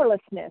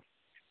powerlessness.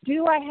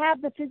 Do I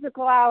have the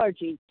physical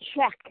allergy?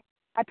 Check.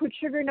 I put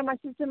sugar into my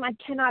system. I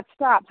cannot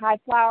stop. High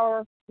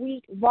flour,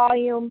 wheat,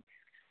 volume,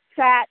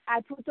 fat. I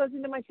put those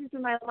into my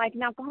system. I'm like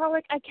an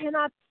alcoholic. I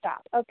cannot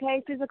stop.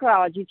 Okay, physical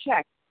allergy,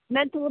 check.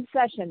 Mental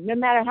obsession. No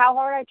matter how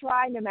hard I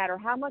try, no matter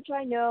how much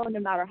I know, no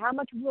matter how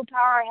much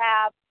willpower I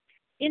have,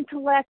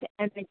 intellect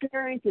and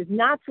experience is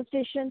not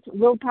sufficient.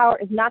 Willpower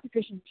is not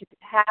sufficient to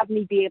have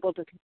me be able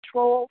to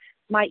control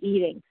my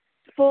eating.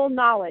 Full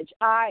knowledge,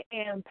 I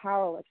am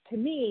powerless. To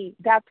me,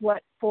 that's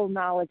what full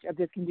knowledge of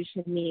this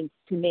condition means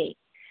to me.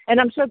 And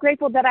I'm so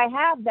grateful that I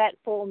have that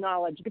full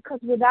knowledge, because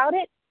without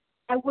it,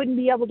 I wouldn't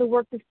be able to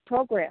work this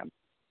program.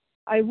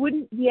 I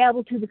wouldn't be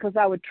able to, because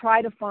I would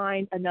try to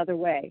find another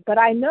way. But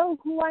I know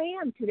who I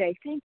am today.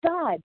 Thank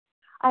God.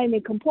 I am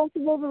a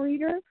compulsive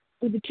overeater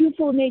with the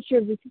twofold nature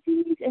of the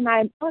disease, and I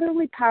am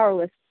utterly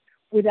powerless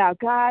without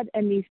God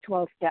and these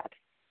 12 steps.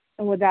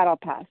 And with that, I'll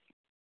pass.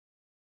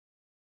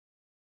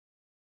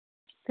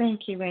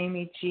 Thank you,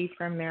 Amy G.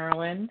 from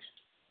Maryland,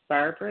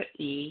 Barbara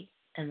E.,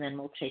 and then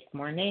we'll take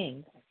more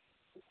names.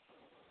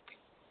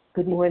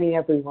 Good morning,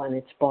 everyone.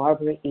 It's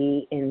Barbara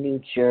E. in New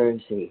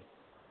Jersey.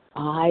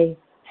 I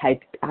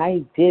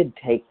did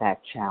take that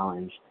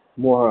challenge,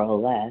 more or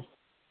less.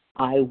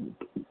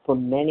 For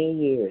many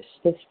years,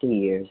 50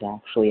 years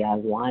actually, I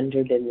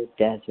wandered in the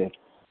desert,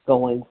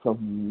 going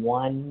from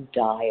one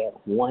diet,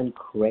 one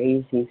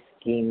crazy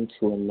scheme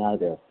to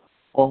another,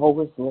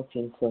 always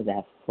looking for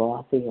that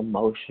frothy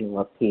emotional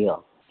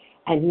appeal.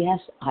 And yes,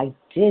 I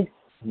did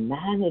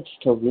manage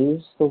to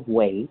lose the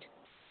weight,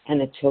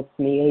 and it took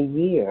me a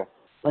year,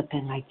 but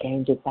then I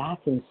gained it back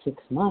in 6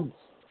 months.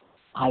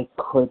 I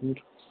couldn't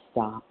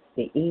stop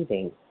the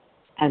eating.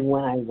 And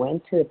when I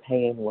went to the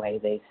Pay and Weigh,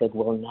 they said,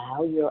 well,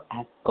 now you're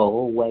at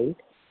goal weight.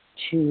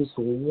 Choose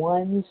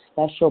one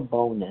special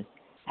bonus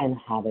and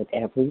have it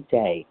every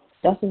day.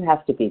 Doesn't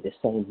have to be the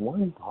same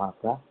one,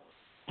 Barbara.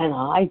 And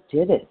I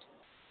did it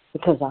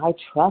because I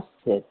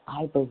trusted,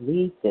 I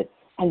believed it.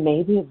 And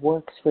maybe it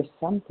works for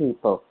some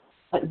people,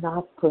 but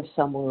not for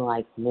someone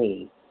like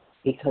me,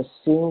 because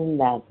soon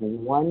that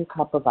 1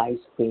 cup of ice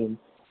cream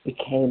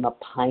became a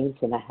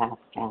 1.5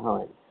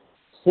 gallons.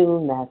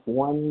 Soon that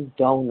 1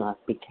 donut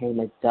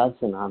became a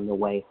dozen on the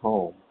way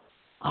home.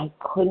 I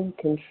couldn't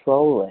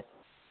control it,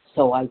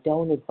 so I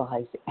don't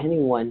advise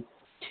anyone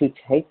to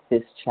take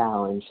this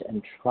challenge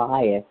and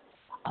try it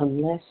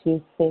unless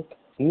you think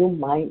you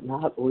might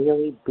not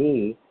really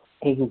be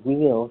a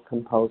real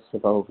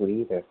compulsive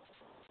overeater.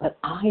 But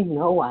I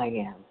know I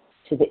am,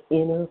 to the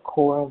inner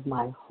core of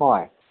my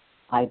heart.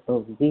 I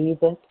believe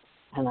it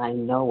and I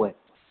know it.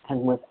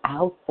 And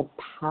without the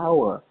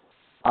power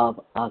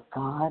of a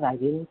God I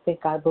didn't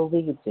think I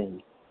believed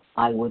in,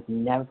 I would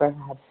never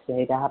have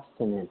stayed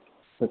abstinent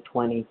for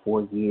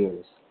 24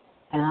 years.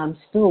 And I'm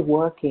still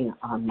working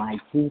on my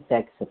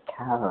defects of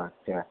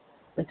character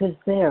because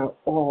they're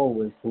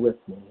always with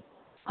me.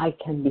 I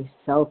can be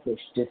selfish,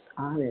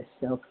 dishonest,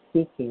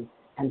 self-seeking,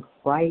 and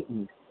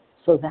frightened.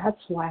 So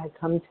that's why I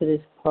come to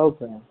this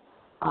program.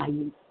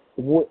 I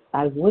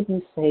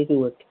wouldn't say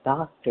to a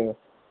doctor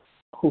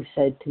who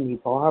said to me,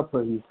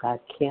 Barbara, you've got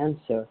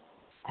cancer,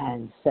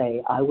 and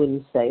I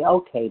wouldn't say,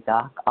 okay,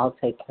 doc, I'll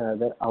take care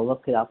of it. I'll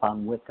look it up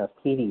on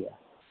Wikipedia.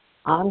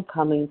 I'm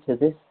coming to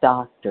this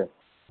doctor,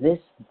 this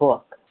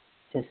book,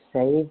 to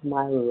save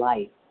my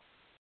life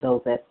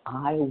so that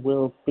I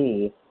will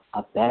be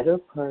a better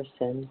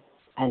person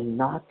and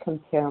not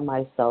compare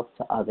myself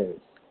to others.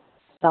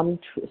 Some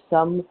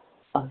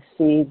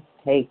seeds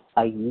take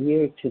a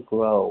year to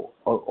grow,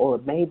 or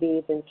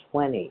maybe even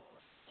 20.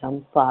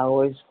 Some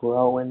flowers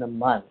grow in a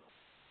month.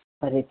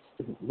 But it's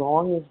as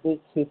long as we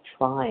keep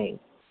trying.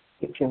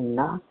 If you're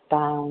knocked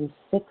down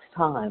 6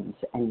 times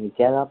and you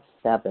get up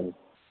 7,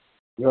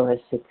 you're a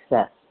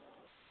success.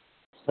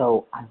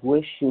 So I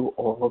wish you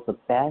all the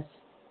best.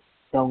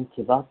 Don't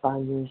give up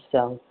on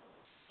yourself.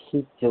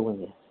 Keep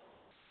doing it.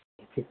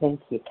 If you think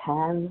you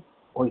can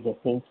or you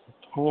think you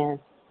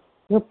can't,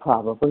 you're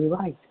probably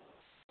right.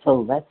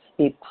 So let's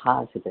be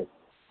positive.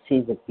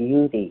 See the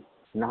beauty,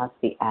 not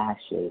the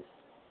ashes.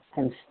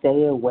 And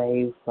stay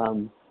away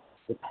from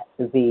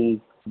the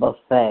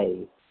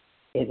buffet.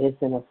 It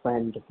isn't a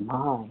friend of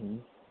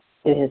mine.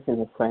 It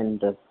isn't a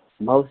friend of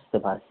most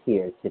of us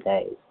here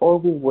today, or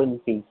we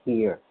wouldn't be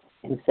here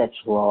in such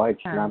large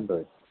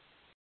numbers.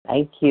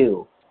 Thank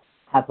you.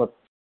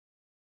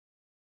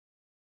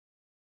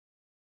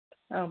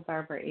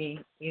 Barbara E.,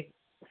 you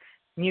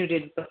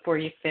muted before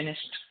you finished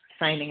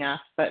signing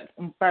off, but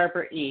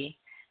Barbara E.,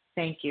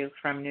 thank you,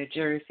 from New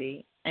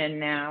Jersey. And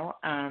now,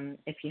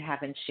 if you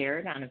haven't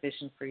shared on A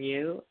Vision for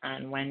You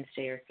on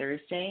Wednesday or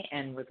Thursday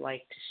and would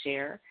like to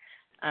share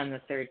on the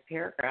 3rd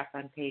paragraph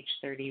on page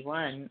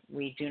 31,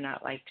 we do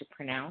not like to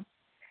pronounce,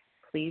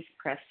 please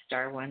press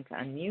 *1 to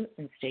unmute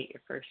and state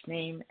your first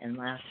name and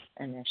last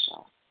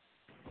initial.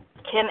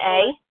 Kim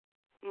A.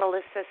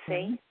 Melissa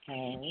C.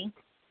 Okay.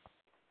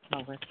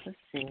 Melissa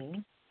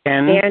C.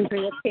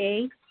 Andrea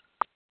P.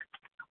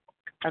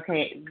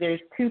 Okay,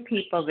 there's 2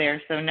 people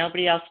there, so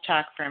nobody else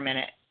talk for a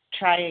minute.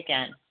 Try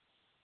again.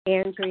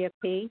 Andrea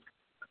P.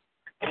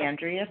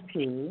 Andrea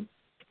P.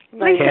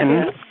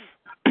 Ken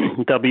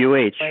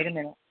W.H. Wait a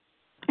minute.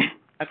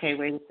 Okay,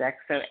 wait a sec.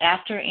 So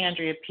after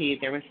Andrea P.,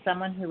 there was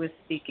someone who was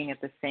speaking at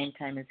the same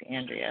time as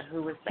Andrea.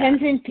 Who was that?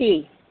 Tenzin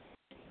P.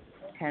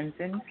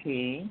 Tenzin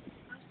P.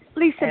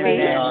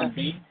 Lisa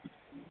B.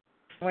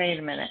 Wait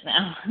a minute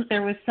now.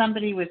 There was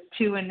somebody with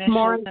two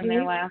initials in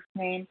their last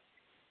name.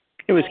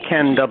 It was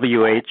Ken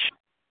W.H.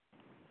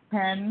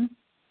 Ken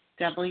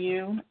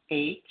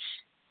W.H.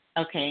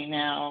 Okay,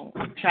 now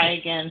try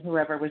again,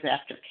 whoever was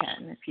after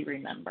Ken, if you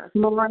remember.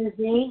 Maura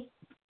Z.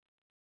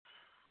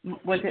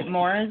 Was it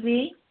Maura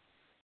Z?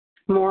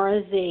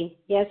 Maura Z.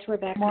 Yes,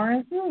 Rebecca.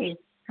 Maura Z.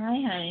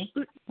 Hi, honey.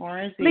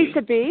 Maura Z.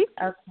 Lisa B.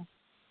 Okay.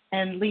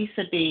 And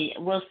Lisa B.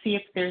 We'll see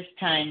if there's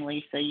time,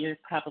 Lisa. You'll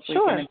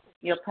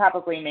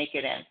probably make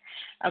it in.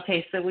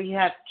 Okay, so we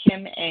have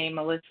Kim A,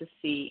 Melissa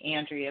C,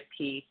 Andrea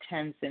P,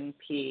 Tenzin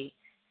P,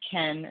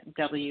 Ken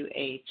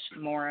W.H.,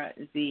 Maura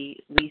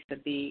Z, Lisa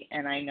B,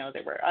 and I know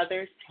there were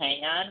others.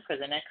 Hang on for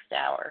the next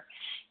hour.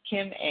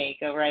 Kim A,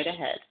 go right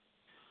ahead.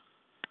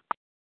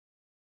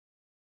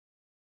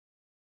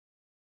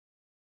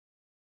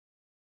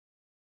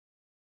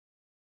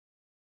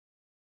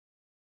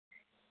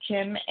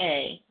 Kim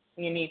A,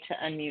 you need to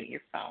unmute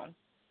your phone.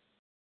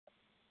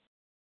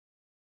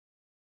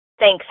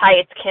 Thanks. Hi,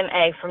 it's Kim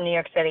A. from New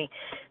York City.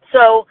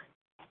 So,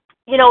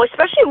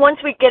 especially once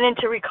we get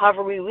into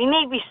recovery, we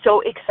may be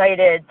so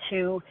excited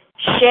to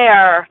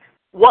share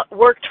what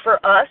worked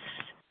for us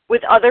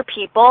with other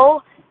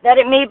people that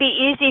it may be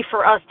easy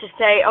for us to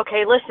say,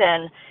 okay,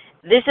 listen,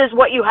 this is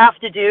what you have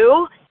to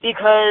do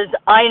because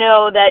I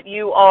know that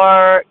you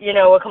are,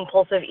 a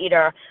compulsive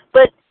eater.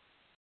 But,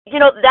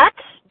 that's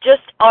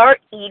just our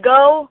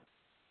ego,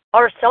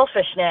 our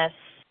selfishness,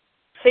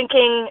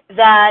 thinking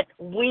that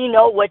we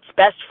know what's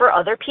best for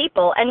other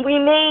people. And we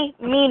may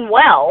mean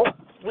well,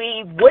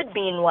 we would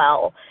mean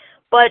well,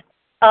 but,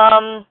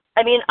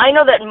 I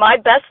know that my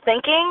best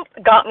thinking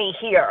got me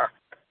here.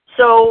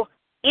 So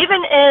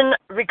even in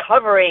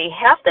recovery,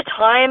 half the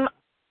time,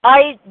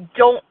 I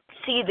don't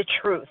see the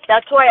truth.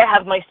 That's why I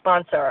have my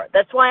sponsor.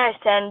 That's why I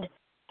send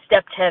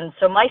Step 10,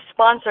 so my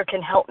sponsor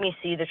can help me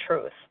see the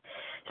truth.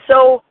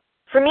 So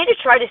for me to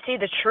try to see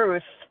the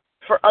truth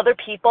for other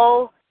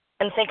people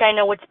and think I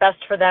know what's best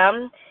for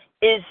them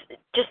is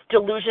just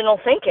delusional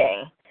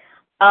thinking.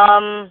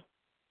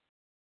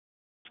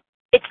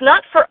 It's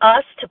not for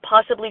us to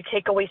possibly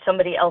take away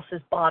somebody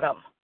else's bottom.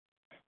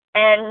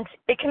 And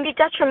it can be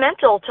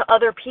detrimental to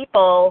other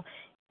people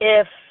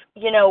if,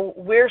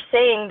 we're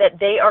saying that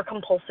they are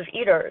compulsive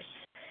eaters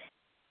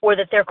or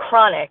that they're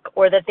chronic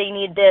or that they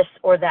need this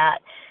or that.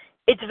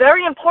 It's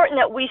very important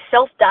that we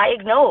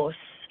self-diagnose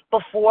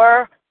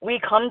before we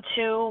come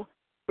to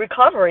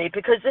recovery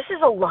because this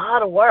is a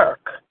lot of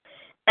work.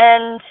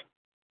 And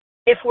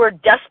if we're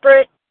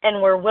desperate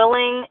and we're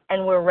willing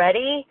and we're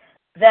ready,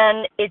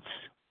 then it's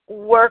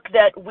work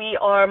that we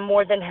are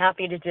more than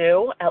happy to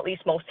do, at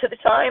least most of the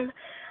time.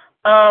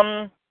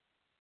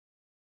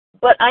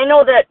 But I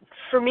know that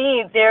for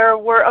me, there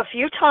were a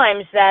few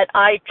times that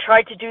I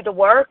tried to do the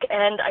work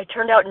and I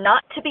turned out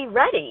not to be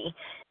ready.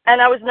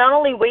 And I was not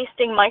only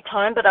wasting my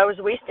time, but I was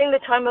wasting the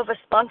time of a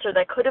sponsor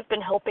that could have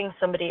been helping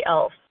somebody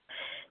else.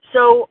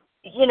 So,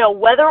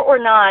 whether or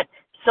not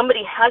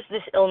somebody has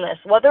this illness,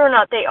 whether or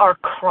not they are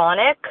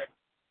chronic,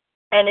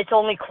 and it's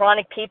only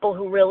chronic people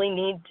who really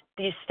need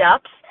these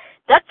steps,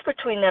 that's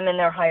between them and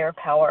their higher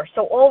power.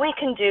 So all we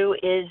can do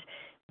is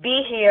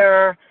be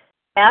here,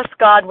 ask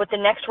God what the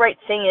next right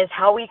thing is,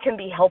 how we can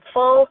be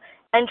helpful,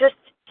 and just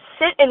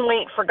sit and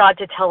wait for God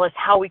to tell us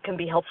how we can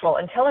be helpful.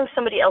 And telling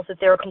somebody else that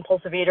they're a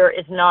compulsive eater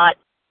is not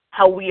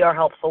how we are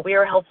helpful. We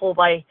are helpful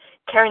by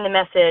carrying the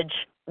message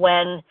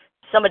when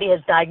somebody has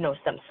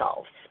diagnosed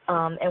themselves.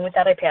 And with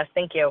that, I pass.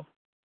 Thank you.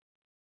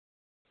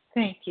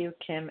 Thank you,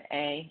 Kim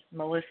A.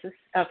 Melissa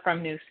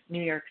from New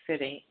York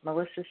City.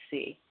 Melissa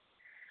C.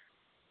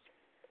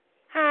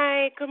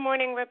 Hi, good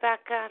morning,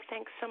 Rebecca.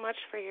 Thanks so much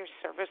for your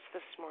service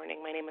this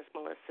morning. My name is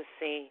Melissa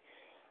C.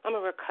 I'm a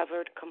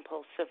recovered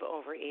compulsive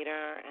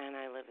overeater, and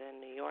I live in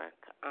New York.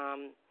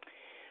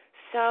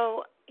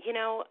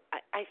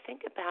 I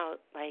think about,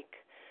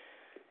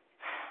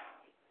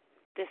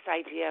 this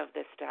idea of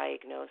this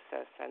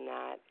diagnosis and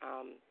that,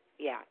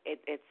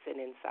 it's an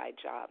inside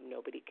job.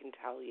 Nobody can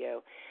tell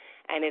you.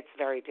 And it's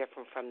very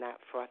different from that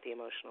frothy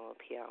emotional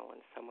appeal when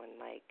someone,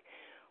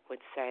 would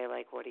say,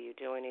 what are you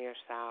doing to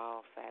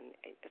yourself? And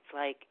it's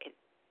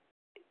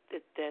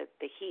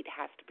the heat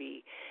has to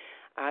be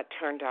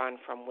turned on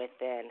from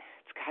within.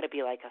 It's got to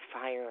be like a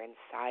fire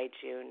inside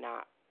you,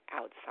 not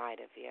outside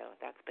of you.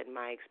 That's been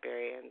my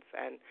experience.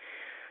 And,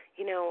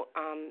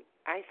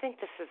 I think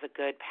this is a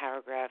good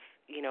paragraph.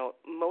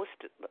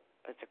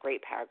 It's a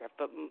great paragraph,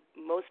 but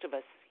most of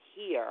us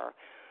here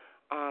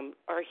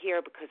are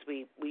here because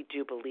we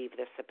do believe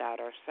this about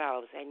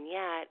ourselves. And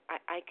yet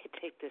I could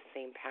take this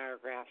same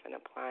paragraph and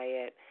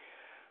apply it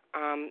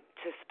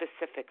to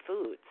specific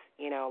foods.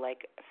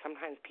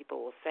 Sometimes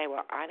people will say,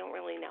 well, I don't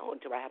really know.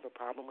 Do I have a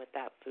problem with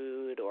that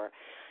food? Or,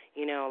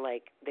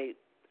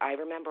 I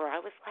remember I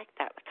was like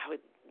that. I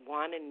would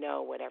want to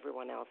know what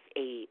everyone else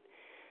ate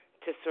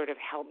to sort of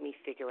help me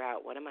figure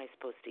out what am I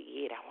supposed to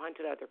eat. I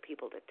wanted other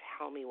people to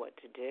tell me what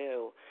to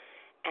do.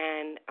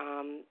 And,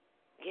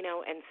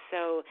 and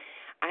so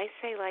I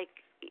say,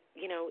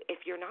 if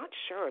you're not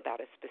sure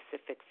about a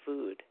specific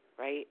food,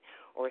 right,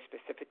 or a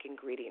specific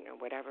ingredient or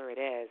whatever it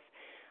is,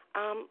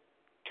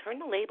 turn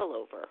the label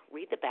over,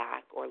 read the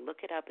back, or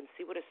look it up and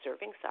see what a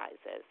serving size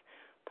is.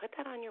 Put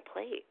that on your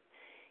plate.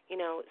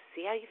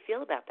 See how you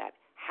feel about that.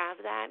 Have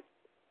that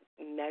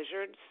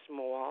measured,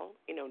 small,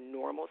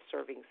 normal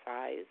serving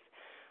size.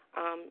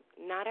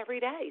 Not every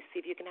day. See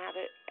if you can have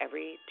it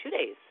every 2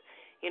 days.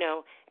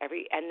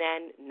 And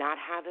then not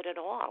have it at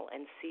all,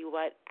 and see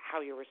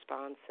how your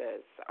response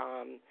is.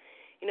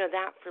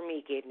 That for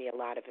me gave me a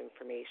lot of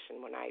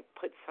information when I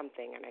put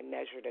something and I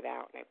measured it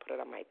out and I put it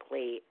on my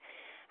plate,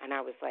 and I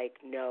was like,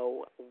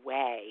 no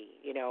way,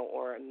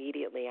 or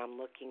immediately I'm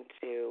looking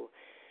to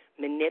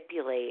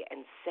manipulate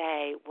and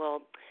say,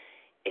 well,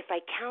 if I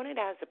count it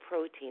as a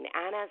protein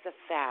and as a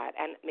fat,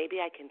 and maybe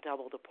I can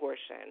double the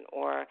portion,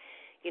 or,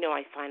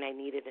 I find I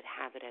needed to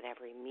have it at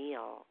every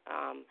meal.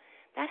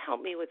 That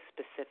helped me with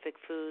specific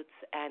foods.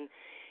 And,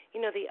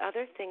 the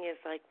other thing is,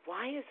 like,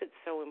 why is it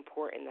so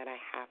important that I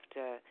have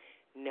to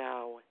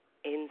know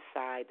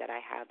inside that I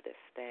have this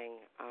thing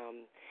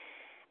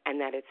and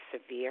that it's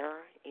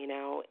severe,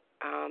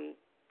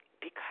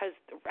 because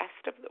the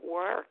rest of the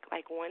work,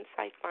 like once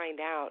I find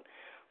out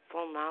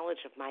full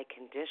knowledge of my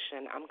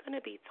condition, I'm going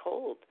to be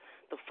told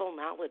the full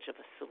knowledge of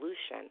a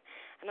solution.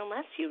 And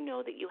unless you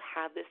know that you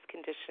have this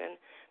condition,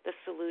 the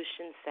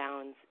solution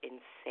sounds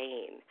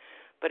insane.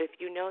 But if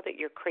you know that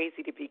you're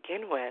crazy to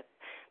begin with,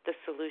 the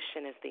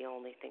solution is the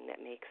only thing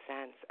that makes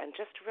sense. And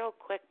just real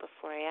quick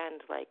before I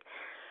end,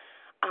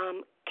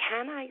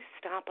 can I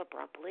stop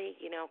abruptly?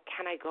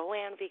 Can I go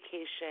on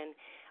vacation,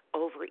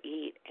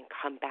 overeat, and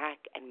come back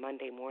and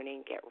Monday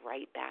morning get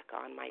right back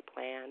on my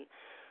plan?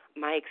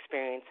 My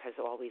experience has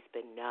always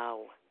been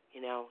no.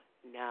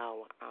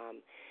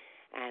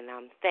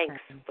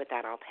 Thanks. With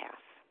that, I'll pass.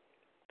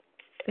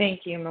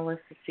 Thank you,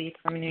 Melissa C.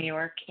 from New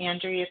York.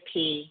 Andrea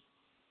P.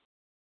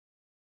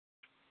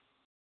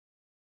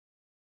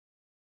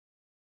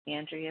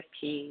 Andrea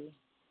P.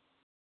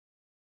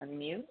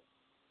 Unmute.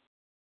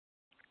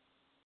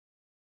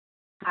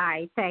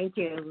 Hi, thank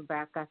you,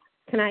 Rebecca.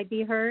 Can I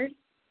be heard?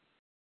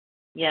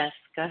 Yes,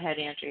 go ahead,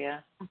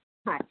 Andrea.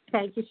 Hi,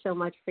 thank you so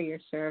much for your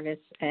service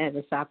and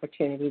this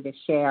opportunity to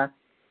share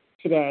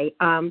today.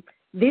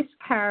 First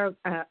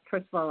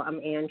of all, I'm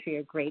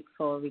Andrea,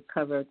 grateful,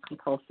 recovered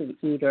compulsive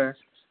eater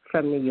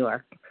from New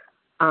York.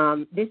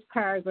 This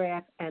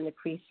paragraph and the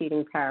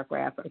preceding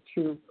paragraph are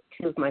two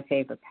of my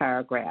favorite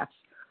paragraphs.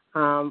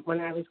 When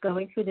I was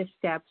going through the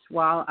steps,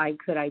 while I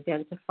could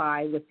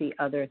identify with the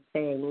other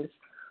things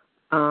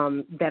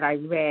that I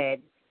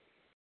read,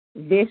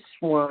 this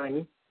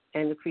one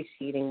and the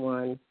preceding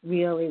one,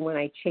 really when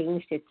I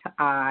changed it to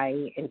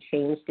I and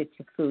changed it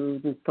to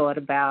food and thought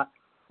about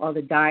all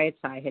the diets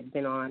I had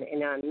been on,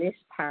 and on this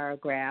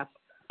paragraph,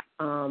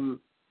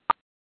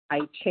 I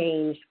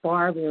changed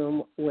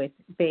barroom with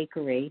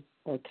bakery,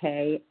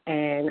 okay,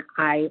 and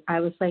I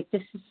was like,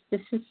 this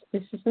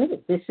is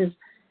me.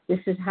 This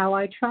is how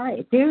I try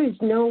it. There is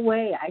no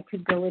way I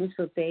could go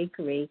into a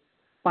bakery,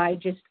 buy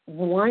just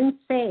one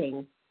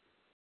thing,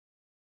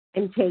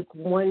 and take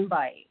one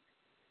bite.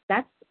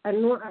 That's a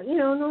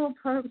normal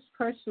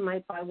person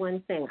might buy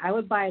one thing. I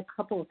would buy a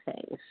couple of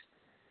things,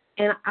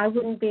 and I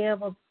wouldn't be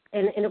able,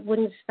 and it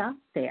wouldn't stop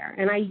there.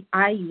 And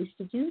I used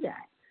to do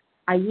that.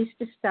 I used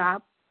to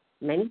stop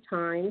many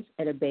times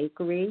at a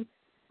bakery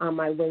on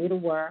my way to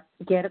work,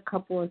 get a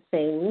couple of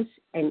things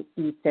and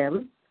eat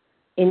them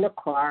in the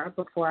car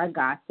before I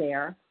got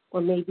there,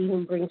 or maybe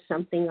even bring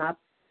something up.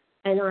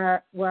 And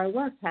where I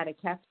worked had a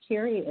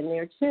cafeteria in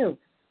there too.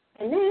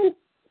 And then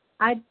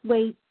I'd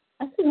wait,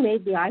 I think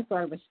maybe I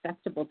thought a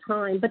respectable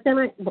time, but then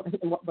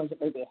what was it,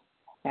 maybe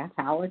a half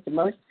hour at the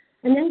most,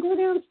 and then go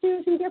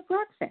downstairs and get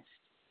breakfast.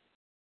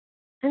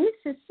 And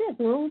this is it.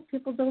 Most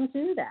people don't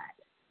do that.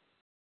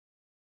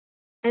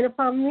 And if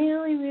I'm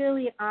really,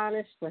 really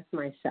honest with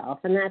myself,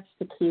 and that's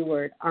the key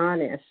word,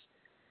 honest,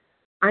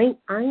 I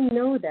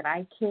know that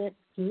I can't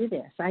do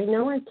this. I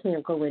know I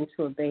can't go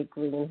into a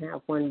bakery and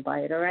have one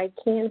bite, or I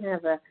can't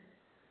have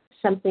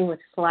something with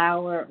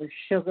flour or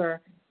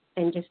sugar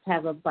and just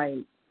have a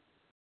bite.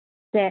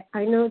 That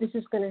I know this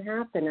is going to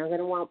happen. I'm going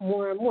to want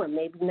more and more.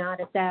 Maybe not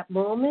at that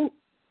moment,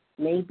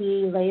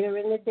 maybe later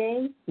in the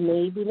day,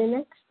 maybe the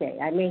next day.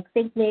 I may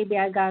think maybe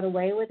I got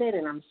away with it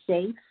and I'm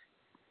safe,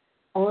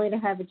 only to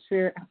have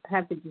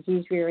the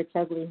disease rear its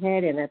ugly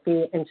head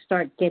and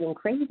start getting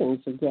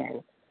cravings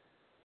again.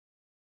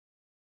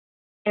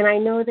 And I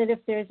know that if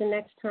there's a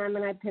next time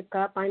and I pick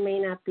up, I may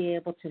not be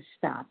able to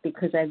stop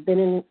because I've been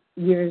in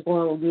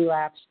years-long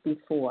relapse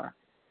before.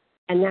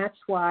 And that's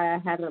why I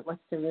haven't left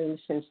the room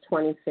since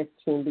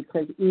 2015,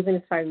 because even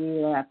if I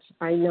relapse,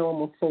 I know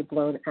I'm a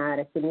full-blown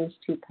addict. And these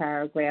two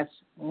paragraphs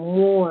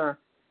more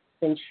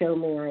than show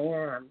me I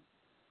am.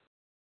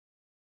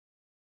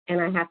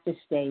 And I have to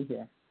stay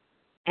here.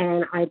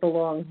 And I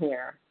belong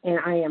here. And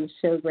I am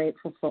so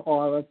grateful for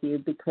all of you,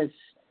 because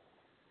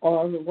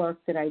all the work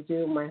that I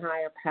do, my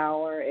higher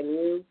power and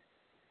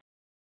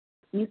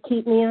you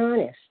keep me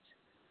honest.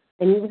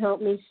 And you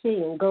help me see.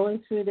 And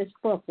going through this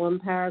book one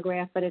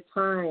paragraph at a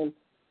time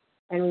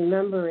and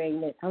remembering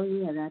that, oh,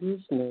 yeah, that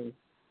is me.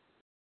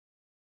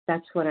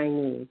 That's what I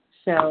need.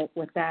 So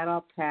with that,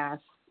 I'll pass.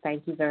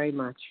 Thank you very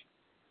much.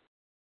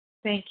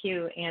 Thank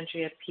you,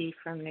 Andrea P.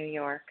 from New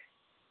York.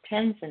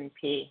 Tenzin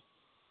P.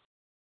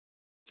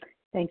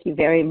 Thank you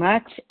very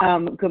much.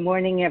 Good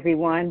morning,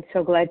 everyone.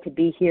 So glad to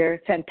be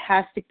here.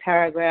 Fantastic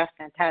paragraph,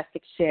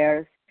 fantastic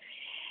shares.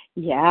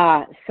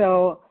 Yeah,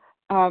 so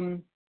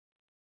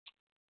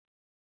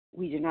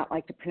we do not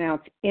like to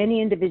pronounce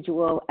any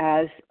individual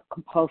as a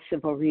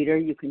compulsive overeater.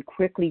 You can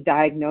quickly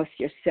diagnose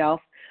yourself.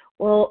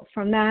 Well,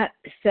 from that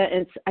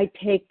sentence, I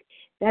take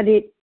that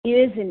it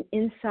is an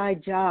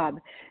inside job.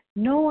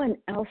 No one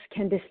else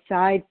can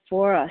decide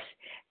for us.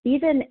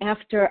 Even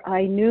after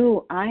I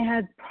knew I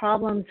had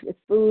problems with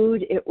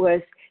food, it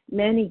was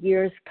many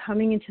years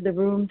coming into the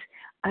rooms,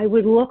 I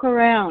would look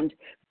around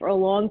for a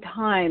long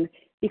time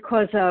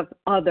because of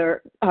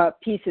other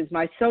pieces,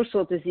 my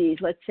social disease,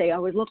 let's say. I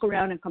would look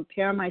around and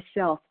compare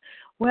myself.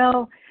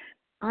 Well,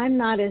 I'm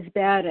not as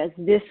bad as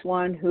this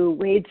one who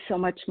weighed so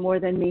much more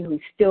than me, who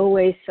still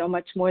weighs so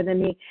much more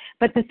than me.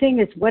 But the thing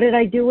is, what did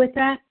I do with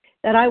that?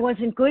 That I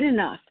wasn't good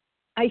enough.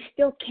 I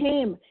still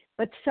came,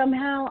 but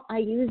somehow I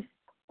used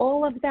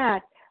all of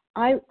that.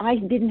 I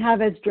didn't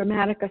have as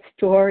dramatic a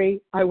story.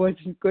 I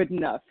wasn't good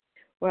enough.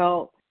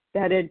 Well,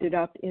 that ended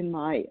up in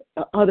my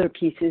other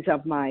pieces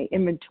of my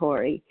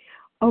inventory.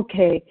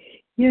 Okay,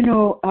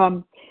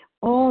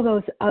 all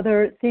those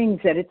other things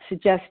that it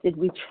suggested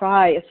we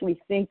try if we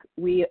think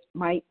we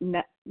might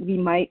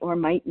or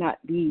might not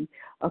be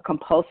a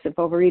compulsive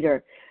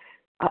overeater.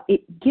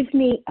 It gives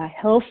me a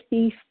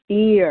healthy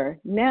fear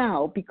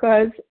now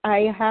because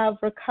I have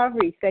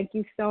recovery. Thank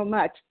you so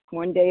much.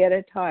 One day at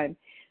a time.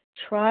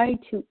 Try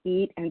to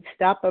eat and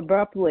stop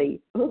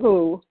abruptly.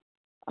 Ooh,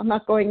 I'm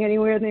not going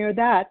anywhere near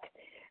that.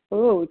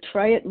 Oh,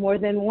 try it more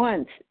than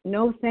once.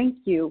 No, thank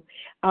you.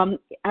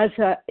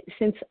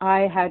 Since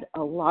I had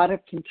a lot of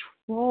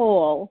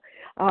control,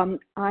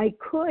 I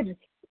could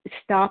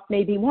stop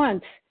maybe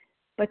once,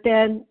 but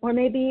then, or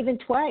maybe even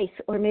twice,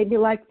 or maybe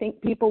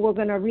think people were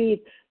going to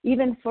read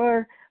even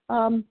for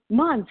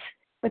months.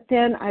 But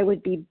then I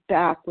would be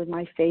back with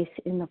my face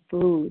in the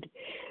food.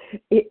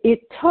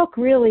 It took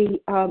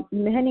really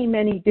many,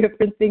 many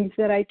different things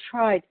that I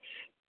tried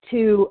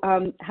to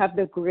have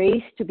the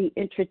grace to be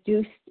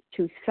introduced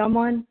to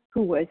someone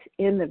who was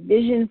in the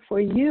Vision for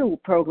You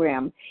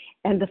program.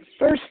 And the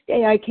first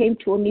day I came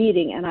to a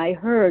meeting and I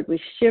heard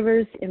with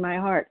shivers in my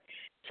heart,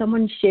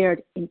 someone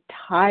shared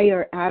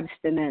entire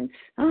abstinence.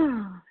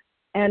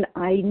 And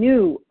I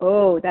knew,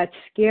 that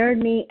scared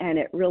me and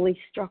it really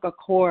struck a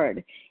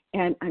chord.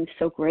 And I'm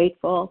so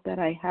grateful that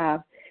I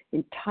have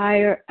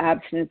entire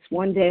abstinence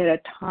one day at a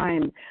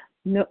time,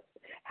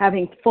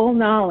 having full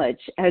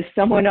knowledge, as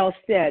someone else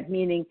said,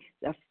 meaning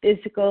the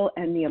physical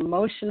and the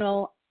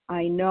emotional,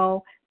 I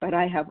know, but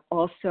I have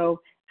also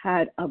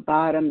had a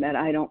bottom that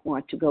I don't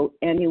want to go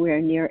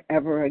anywhere near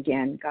ever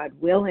again, God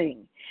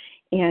willing.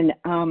 And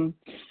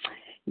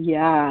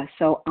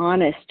so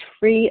honest,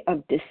 free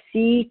of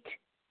deceit,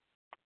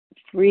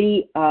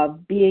 free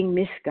of being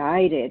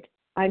misguided.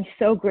 I'm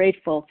so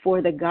grateful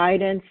for the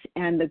guidance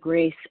and the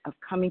grace of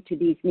coming to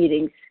these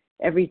meetings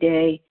every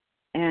day.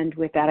 And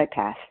with that, I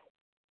pass.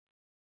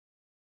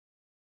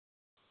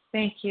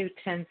 Thank you,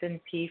 Tenzin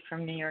P.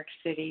 from New York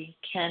City.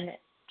 Ken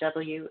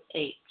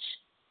W.H.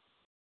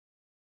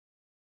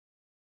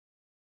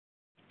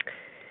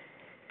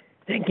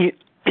 Thank you.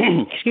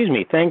 Excuse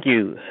me. Thank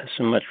you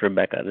so much,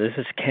 Rebecca. This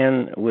is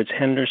Ken Woods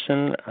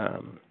Henderson,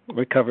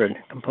 recovered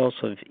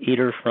compulsive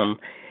eater from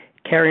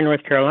Cary,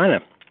 North Carolina.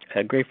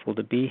 Grateful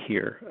to be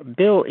here.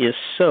 Bill is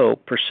so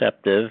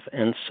perceptive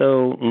and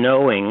so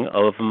knowing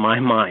of my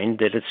mind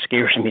that it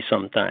scares me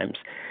sometimes.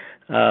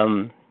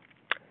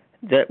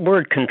 That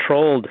word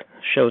controlled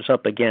shows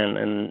up again,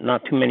 and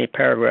not too many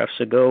paragraphs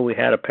ago we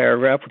had a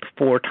paragraph with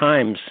 4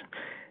 times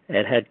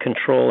it had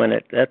control in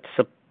it. That's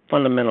a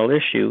fundamental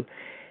issue,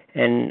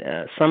 and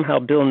somehow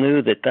Bill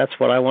knew that that's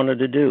what I wanted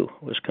to do,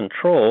 was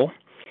control.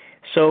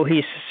 So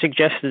he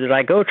suggested that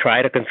I go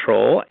try to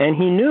control, and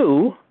he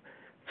knew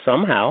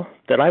somehow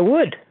that I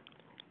would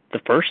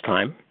the first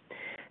time,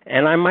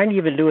 and I might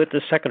even do it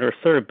the second or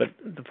third, but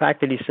the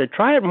fact that he said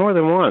try it more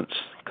than once,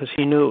 because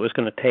he knew it was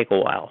going to take a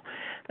while,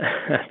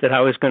 that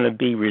I was going to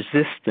be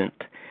resistant.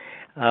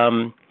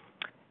 I'm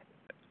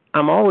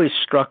always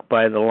struck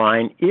by the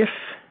line, if,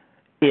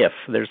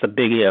 there's a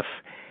big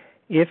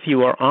if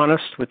you are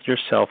honest with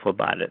yourself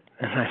about it.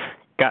 And I've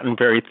gotten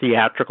very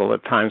theatrical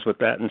at times with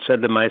that and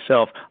said to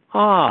myself,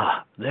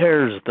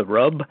 there's the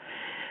rub.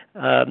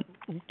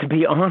 To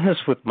be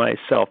honest with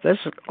myself,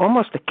 that's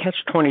almost a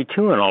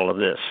catch-22 in all of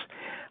this.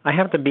 I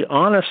have to be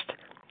honest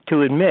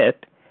to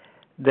admit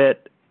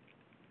that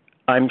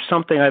I'm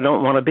something I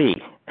don't want to be.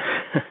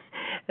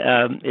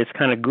 It's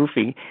kind of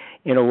goofy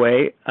in a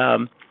way,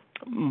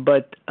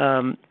 but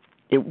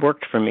it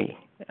worked for me.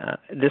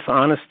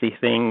 Dishonesty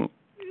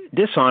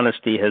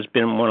has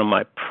been one of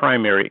my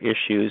primary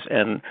issues,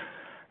 and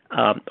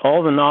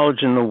all the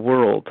knowledge in the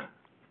world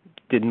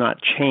did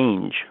not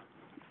change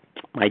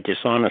my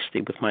dishonesty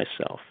with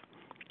myself.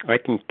 I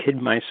can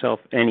kid myself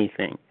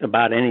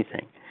about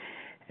anything.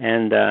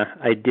 And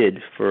I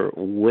did for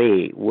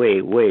way,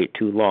 way, way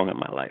too long in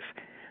my life.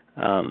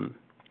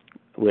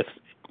 with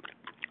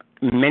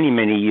many,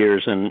 many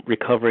years in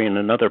recovery in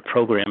another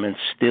program and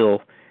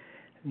still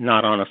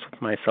not honest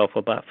with myself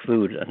about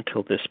food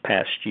until this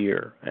past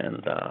year.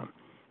 And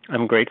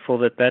I'm grateful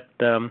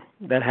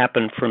that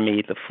happened for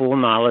me, the full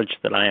knowledge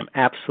that I am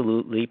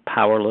absolutely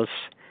powerless.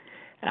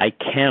 I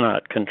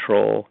cannot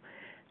control.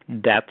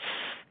 That's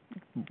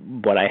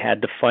what I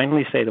had to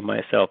finally say to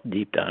myself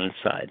deep down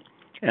inside.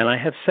 And I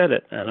have said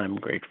it, and I'm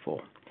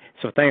grateful.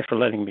 So thanks for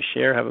letting me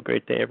share. Have a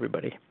great day,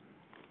 everybody.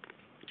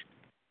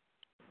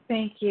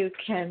 Thank you,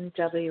 Ken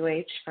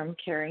W.H. from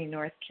Cary,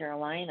 North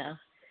Carolina.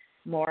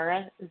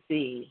 Maura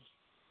Z.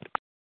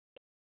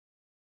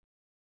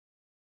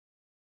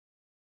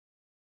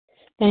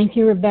 Thank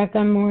you,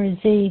 Rebecca. Maura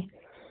Z.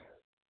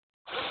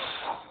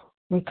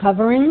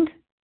 Recovering,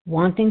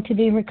 wanting to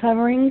be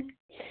recovering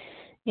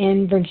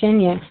in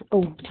Virginia.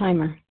 Oh,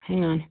 timer.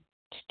 Hang on.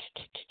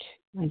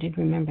 I did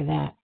remember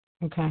that.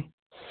 Okay.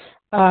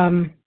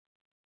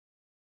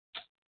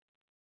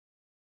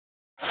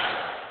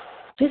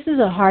 This is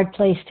a hard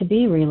place to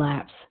be,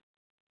 relapse.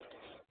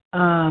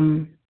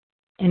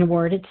 In a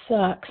word, it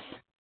sucks.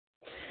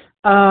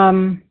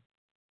 And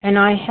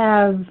I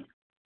have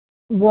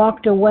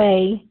walked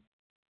away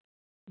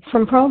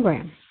from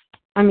program.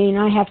 I mean,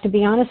 I have to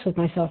be honest with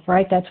myself,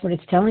 right? That's what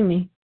it's telling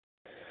me.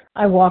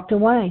 I walked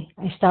away.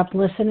 I stopped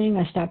listening.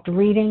 I stopped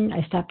reading.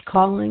 I stopped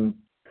calling.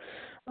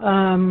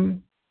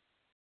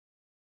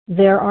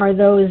 There are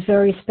those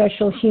very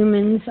special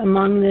humans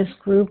among this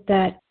group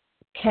that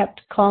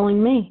kept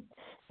calling me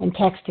and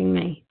texting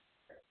me.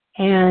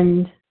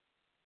 And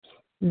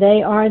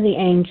they are the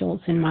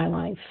angels in my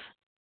life.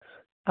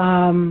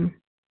 I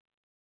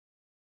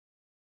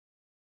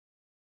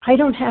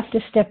don't have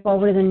to step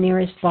over to the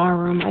nearest bar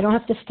room. I don't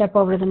have to step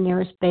over to the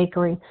nearest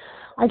bakery.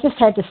 I just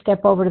had to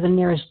step over to the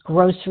nearest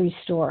grocery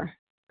store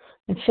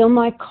and fill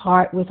my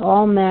cart with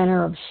all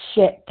manner of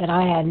shit that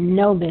I had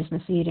no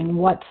business eating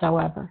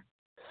whatsoever.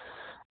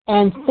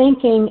 And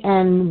thinking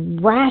and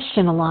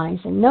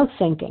rationalizing, no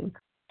thinking.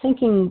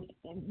 Thinking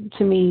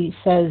to me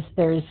says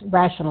there's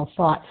rational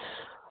thought.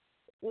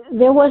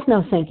 There was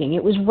no thinking.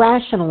 It was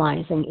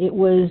rationalizing. It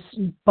was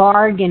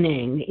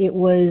bargaining. It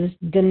was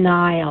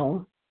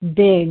denial,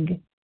 big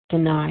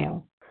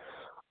denial.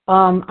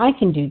 I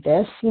can do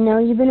this. You know,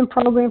 you've been in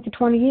program for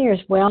 20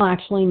 years. Well,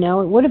 actually, no.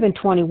 It would have been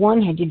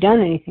 21 had you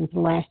done anything for the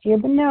last year,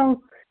 but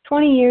no,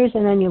 20 years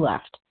and then you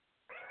left.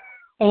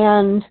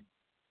 And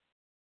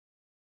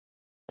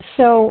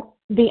so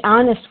be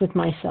honest with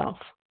myself.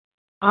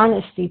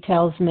 Honesty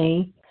tells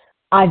me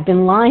I've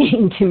been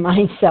lying to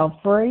myself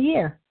for a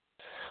year.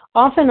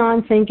 Off and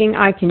on thinking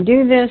I can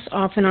do this,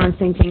 off and on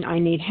thinking I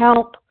need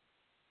help.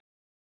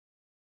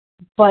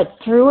 But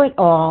through it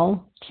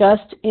all,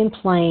 just in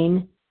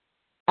plain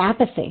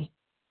apathy.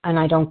 And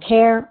I don't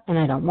care, and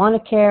I don't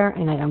want to care,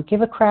 and I don't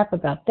give a crap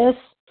about this.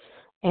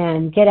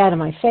 And get out of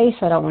my face.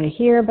 I don't want to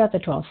hear about the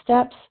 12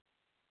 steps.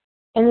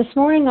 And this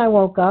morning I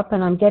woke up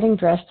and I'm getting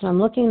dressed and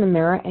I'm looking in the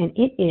mirror and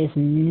it is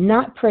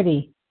not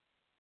pretty.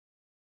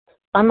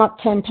 I'm up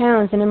 10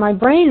 pounds, and in my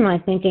brain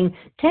I'm thinking,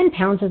 10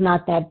 pounds is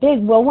not that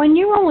big. Well, when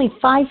you're only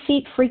 5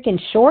 feet freaking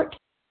short,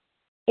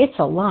 it's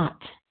a lot.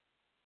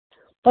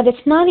 But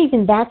it's not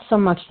even that so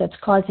much that's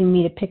causing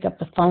me to pick up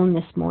the phone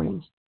this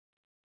morning.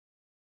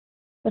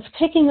 What's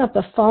picking up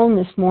the phone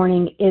this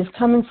morning is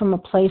coming from a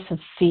place of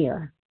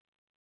fear.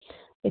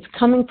 It's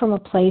coming from a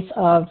place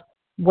of,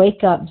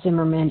 wake up,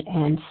 Zimmerman,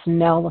 and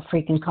smell the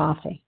freaking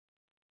coffee.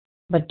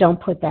 But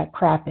don't put that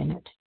crap in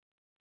it.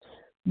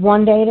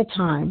 One day at a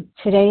time.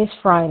 Today is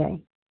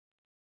Friday.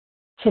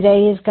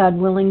 Today is, God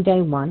willing,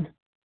 day 1.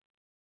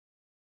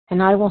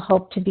 And I will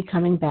hope to be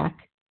coming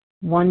back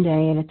one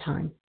day at a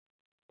time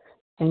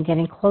and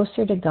getting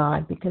closer to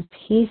God, because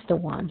He's the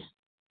one.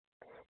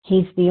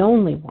 He's the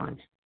only one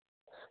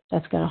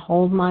that's going to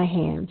hold my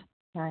hand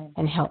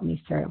and help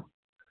me through.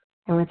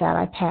 And with that,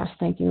 I pass.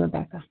 Thank you,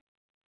 Rebecca.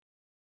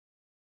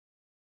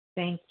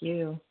 Thank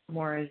you,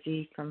 Maura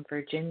Z. from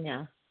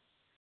Virginia.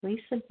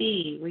 Lisa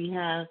B., we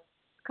have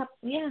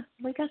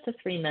we got the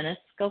 3 minutes.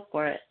 Go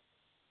for it.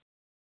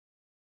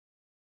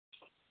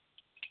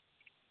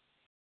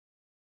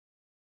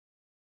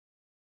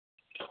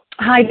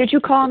 Hi, did you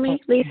call me,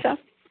 Lisa?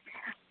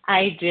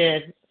 I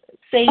did.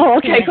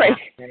 Okay, great.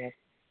 Okay.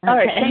 All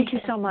right, thank you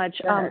so much.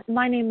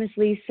 My name is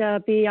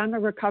Lisa B. I'm a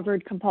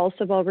recovered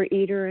compulsive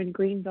overeater in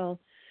Greenville,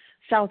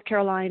 South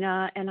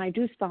Carolina, and I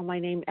do spell my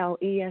name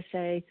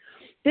Lesa.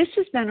 This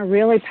has been a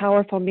really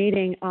powerful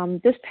meeting.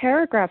 This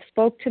paragraph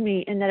spoke to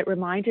me in that it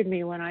reminded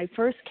me when I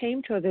first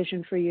came to A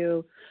Vision for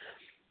You.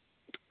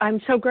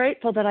 I'm so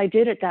grateful that I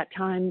did at that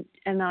time,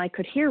 and that I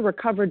could hear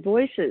recovered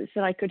voices,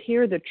 that I could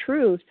hear the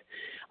truth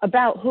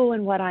about who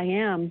and what I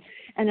am.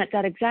 And at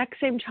that exact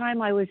same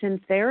time, I was in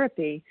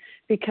therapy,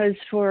 because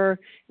for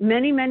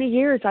many, many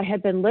years, I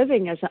had been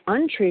living as an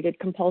untreated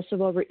compulsive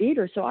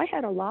overeater. So I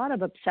had a lot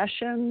of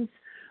obsessions,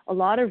 a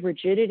lot of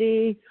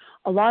rigidity,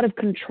 a lot of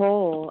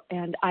control.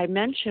 And I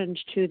mentioned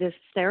to this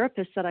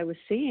therapist that I was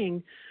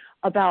seeing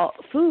about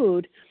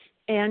food,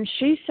 and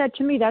she said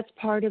to me, that's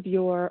part of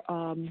your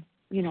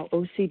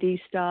OCD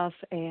stuff,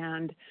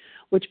 and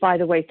which, by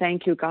the way,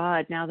 thank you,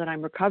 God, now that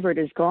I'm recovered,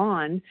 is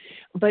gone.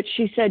 But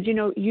she said,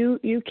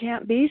 you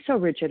can't be so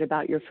rigid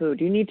about your food.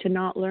 You need to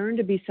not learn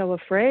to be so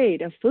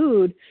afraid of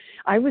food.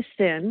 I was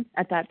thin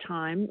at that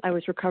time. I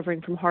was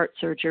recovering from heart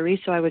surgery,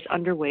 so I was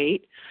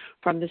underweight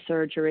from the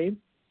surgery.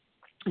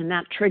 And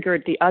that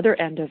triggered the other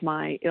end of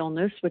my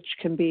illness, which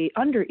can be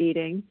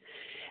undereating.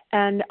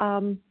 And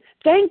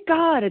thank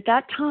God at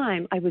that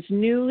time I was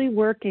newly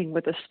working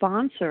with a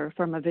sponsor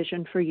from A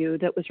Vision for You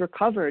that was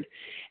recovered.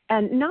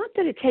 And not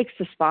that it takes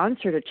the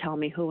sponsor to tell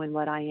me who and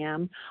what I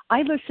am.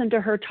 I listened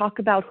to her talk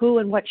about who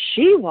and what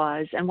she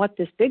was and what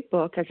this big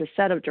book as a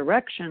set of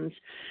directions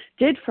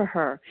did for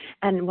her.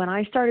 And when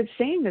I started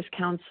seeing this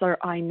counselor,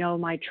 I know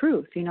my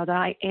truth, that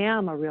I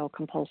am a real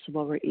compulsive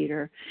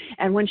overeater.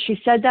 And when she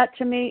said that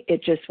to me,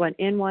 it just went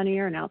in one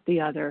ear and out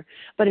the other.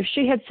 But if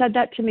she had said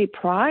that to me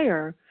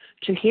prior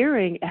to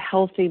hearing a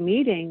healthy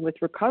meeting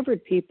with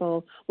recovered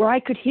people where I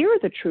could hear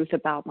the truth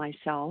about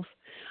myself,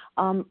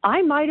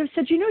 I might have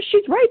said, she's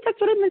right.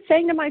 That's what I've been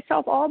saying to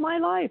myself all my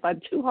life.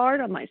 I'm too hard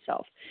on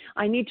myself.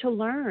 I need to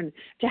learn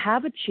to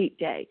have a cheat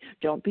day.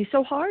 Don't be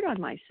so hard on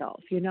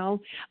myself,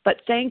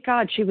 But thank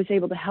God she was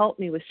able to help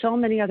me with so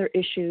many other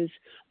issues,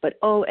 but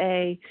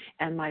OA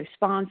and my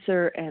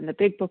sponsor and the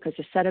big book as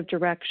a set of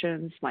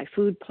directions, my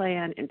food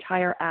plan,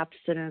 entire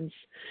abstinence.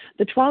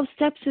 The 12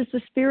 steps is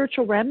the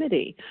spiritual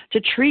remedy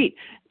to treat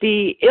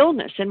the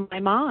illness in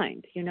my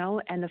mind,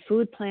 and the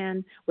food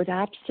plan with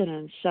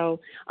abstinence. So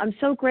I'm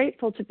so grateful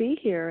to be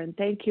here, and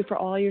thank you for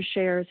all your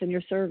shares and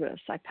your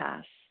service. I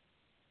pass.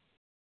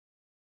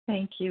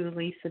 Thank you,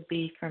 Lisa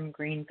B. from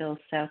Greenville,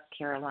 South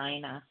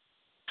Carolina.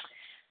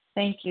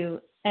 Thank you,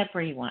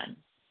 everyone,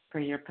 for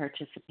your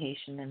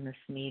participation in this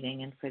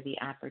meeting and for the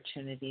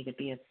opportunity to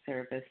be of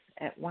service.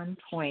 At one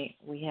point,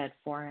 we had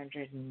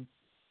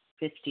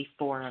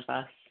 454 of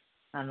us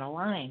on the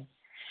line.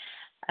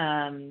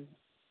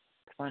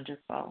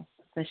 Wonderful.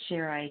 The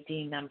share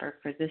ID number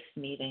for this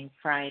meeting,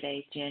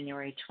 Friday,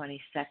 January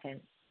 22nd,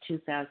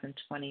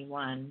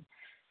 2021,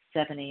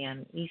 7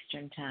 a.m.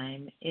 Eastern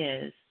Time,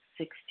 is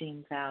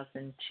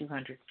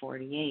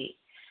 16,248.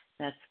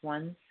 That's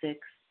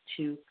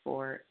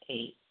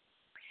 16248.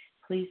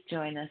 Please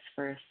join us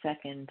for a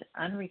second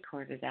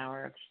unrecorded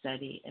hour of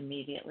study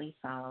immediately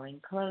following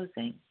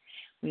closing.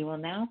 We will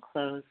now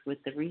close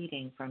with the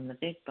reading from the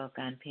Big Book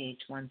on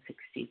page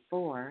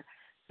 164,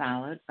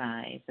 followed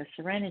by the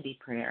Serenity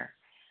Prayer.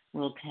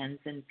 Will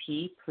Tenzin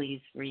P.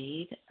 please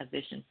read A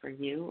Vision for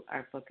You?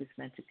 Our book is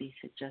meant to be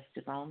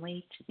suggestive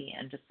only to the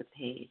end of the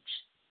page.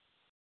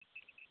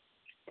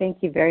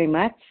 Thank you very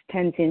much,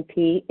 Tenzin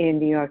P. in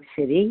New York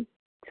City.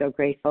 So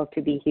grateful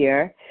to be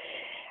here.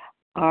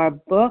 Our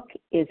book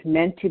is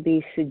meant to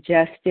be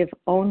suggestive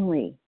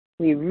only.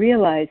 We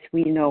realize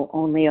we know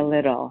only a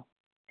little.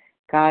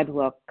 God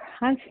will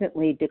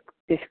constantly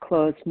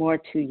disclose more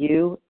to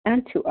you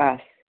and to us.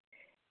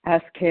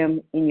 Ask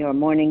Him in your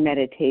morning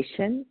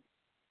meditation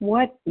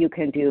what you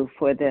can do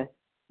for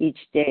each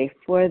day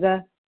for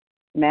the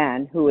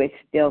man who is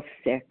still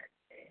sick.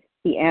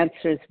 The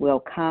answers will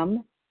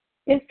come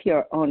if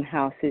your own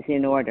house is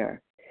in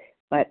order.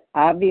 But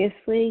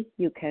obviously,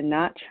 you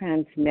cannot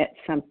transmit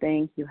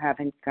something you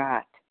haven't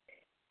got.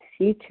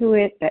 See to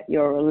it that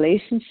your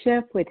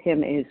relationship with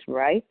Him is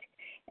right,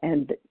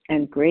 and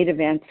great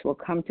events will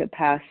come to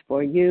pass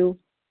for you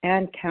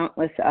and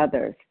countless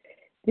others.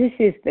 This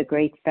is the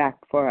great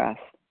fact for us.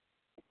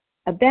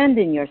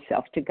 Abandon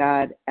yourself to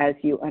God as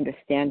you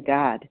understand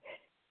God.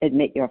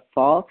 Admit your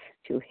faults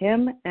to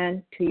Him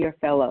and to your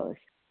fellows.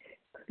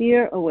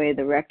 Clear away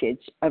the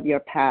wreckage of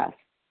your past.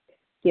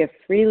 Give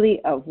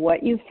freely of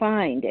what you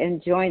find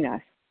and join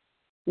us.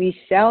 We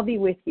shall be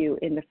with you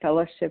in the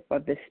fellowship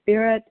of the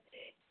Spirit,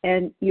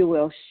 and you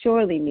will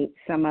surely meet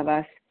some of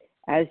us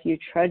as you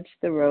trudge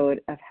the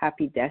road of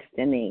happy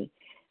destiny.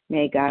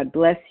 May God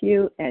bless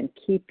you and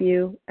keep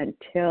you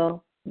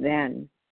until then.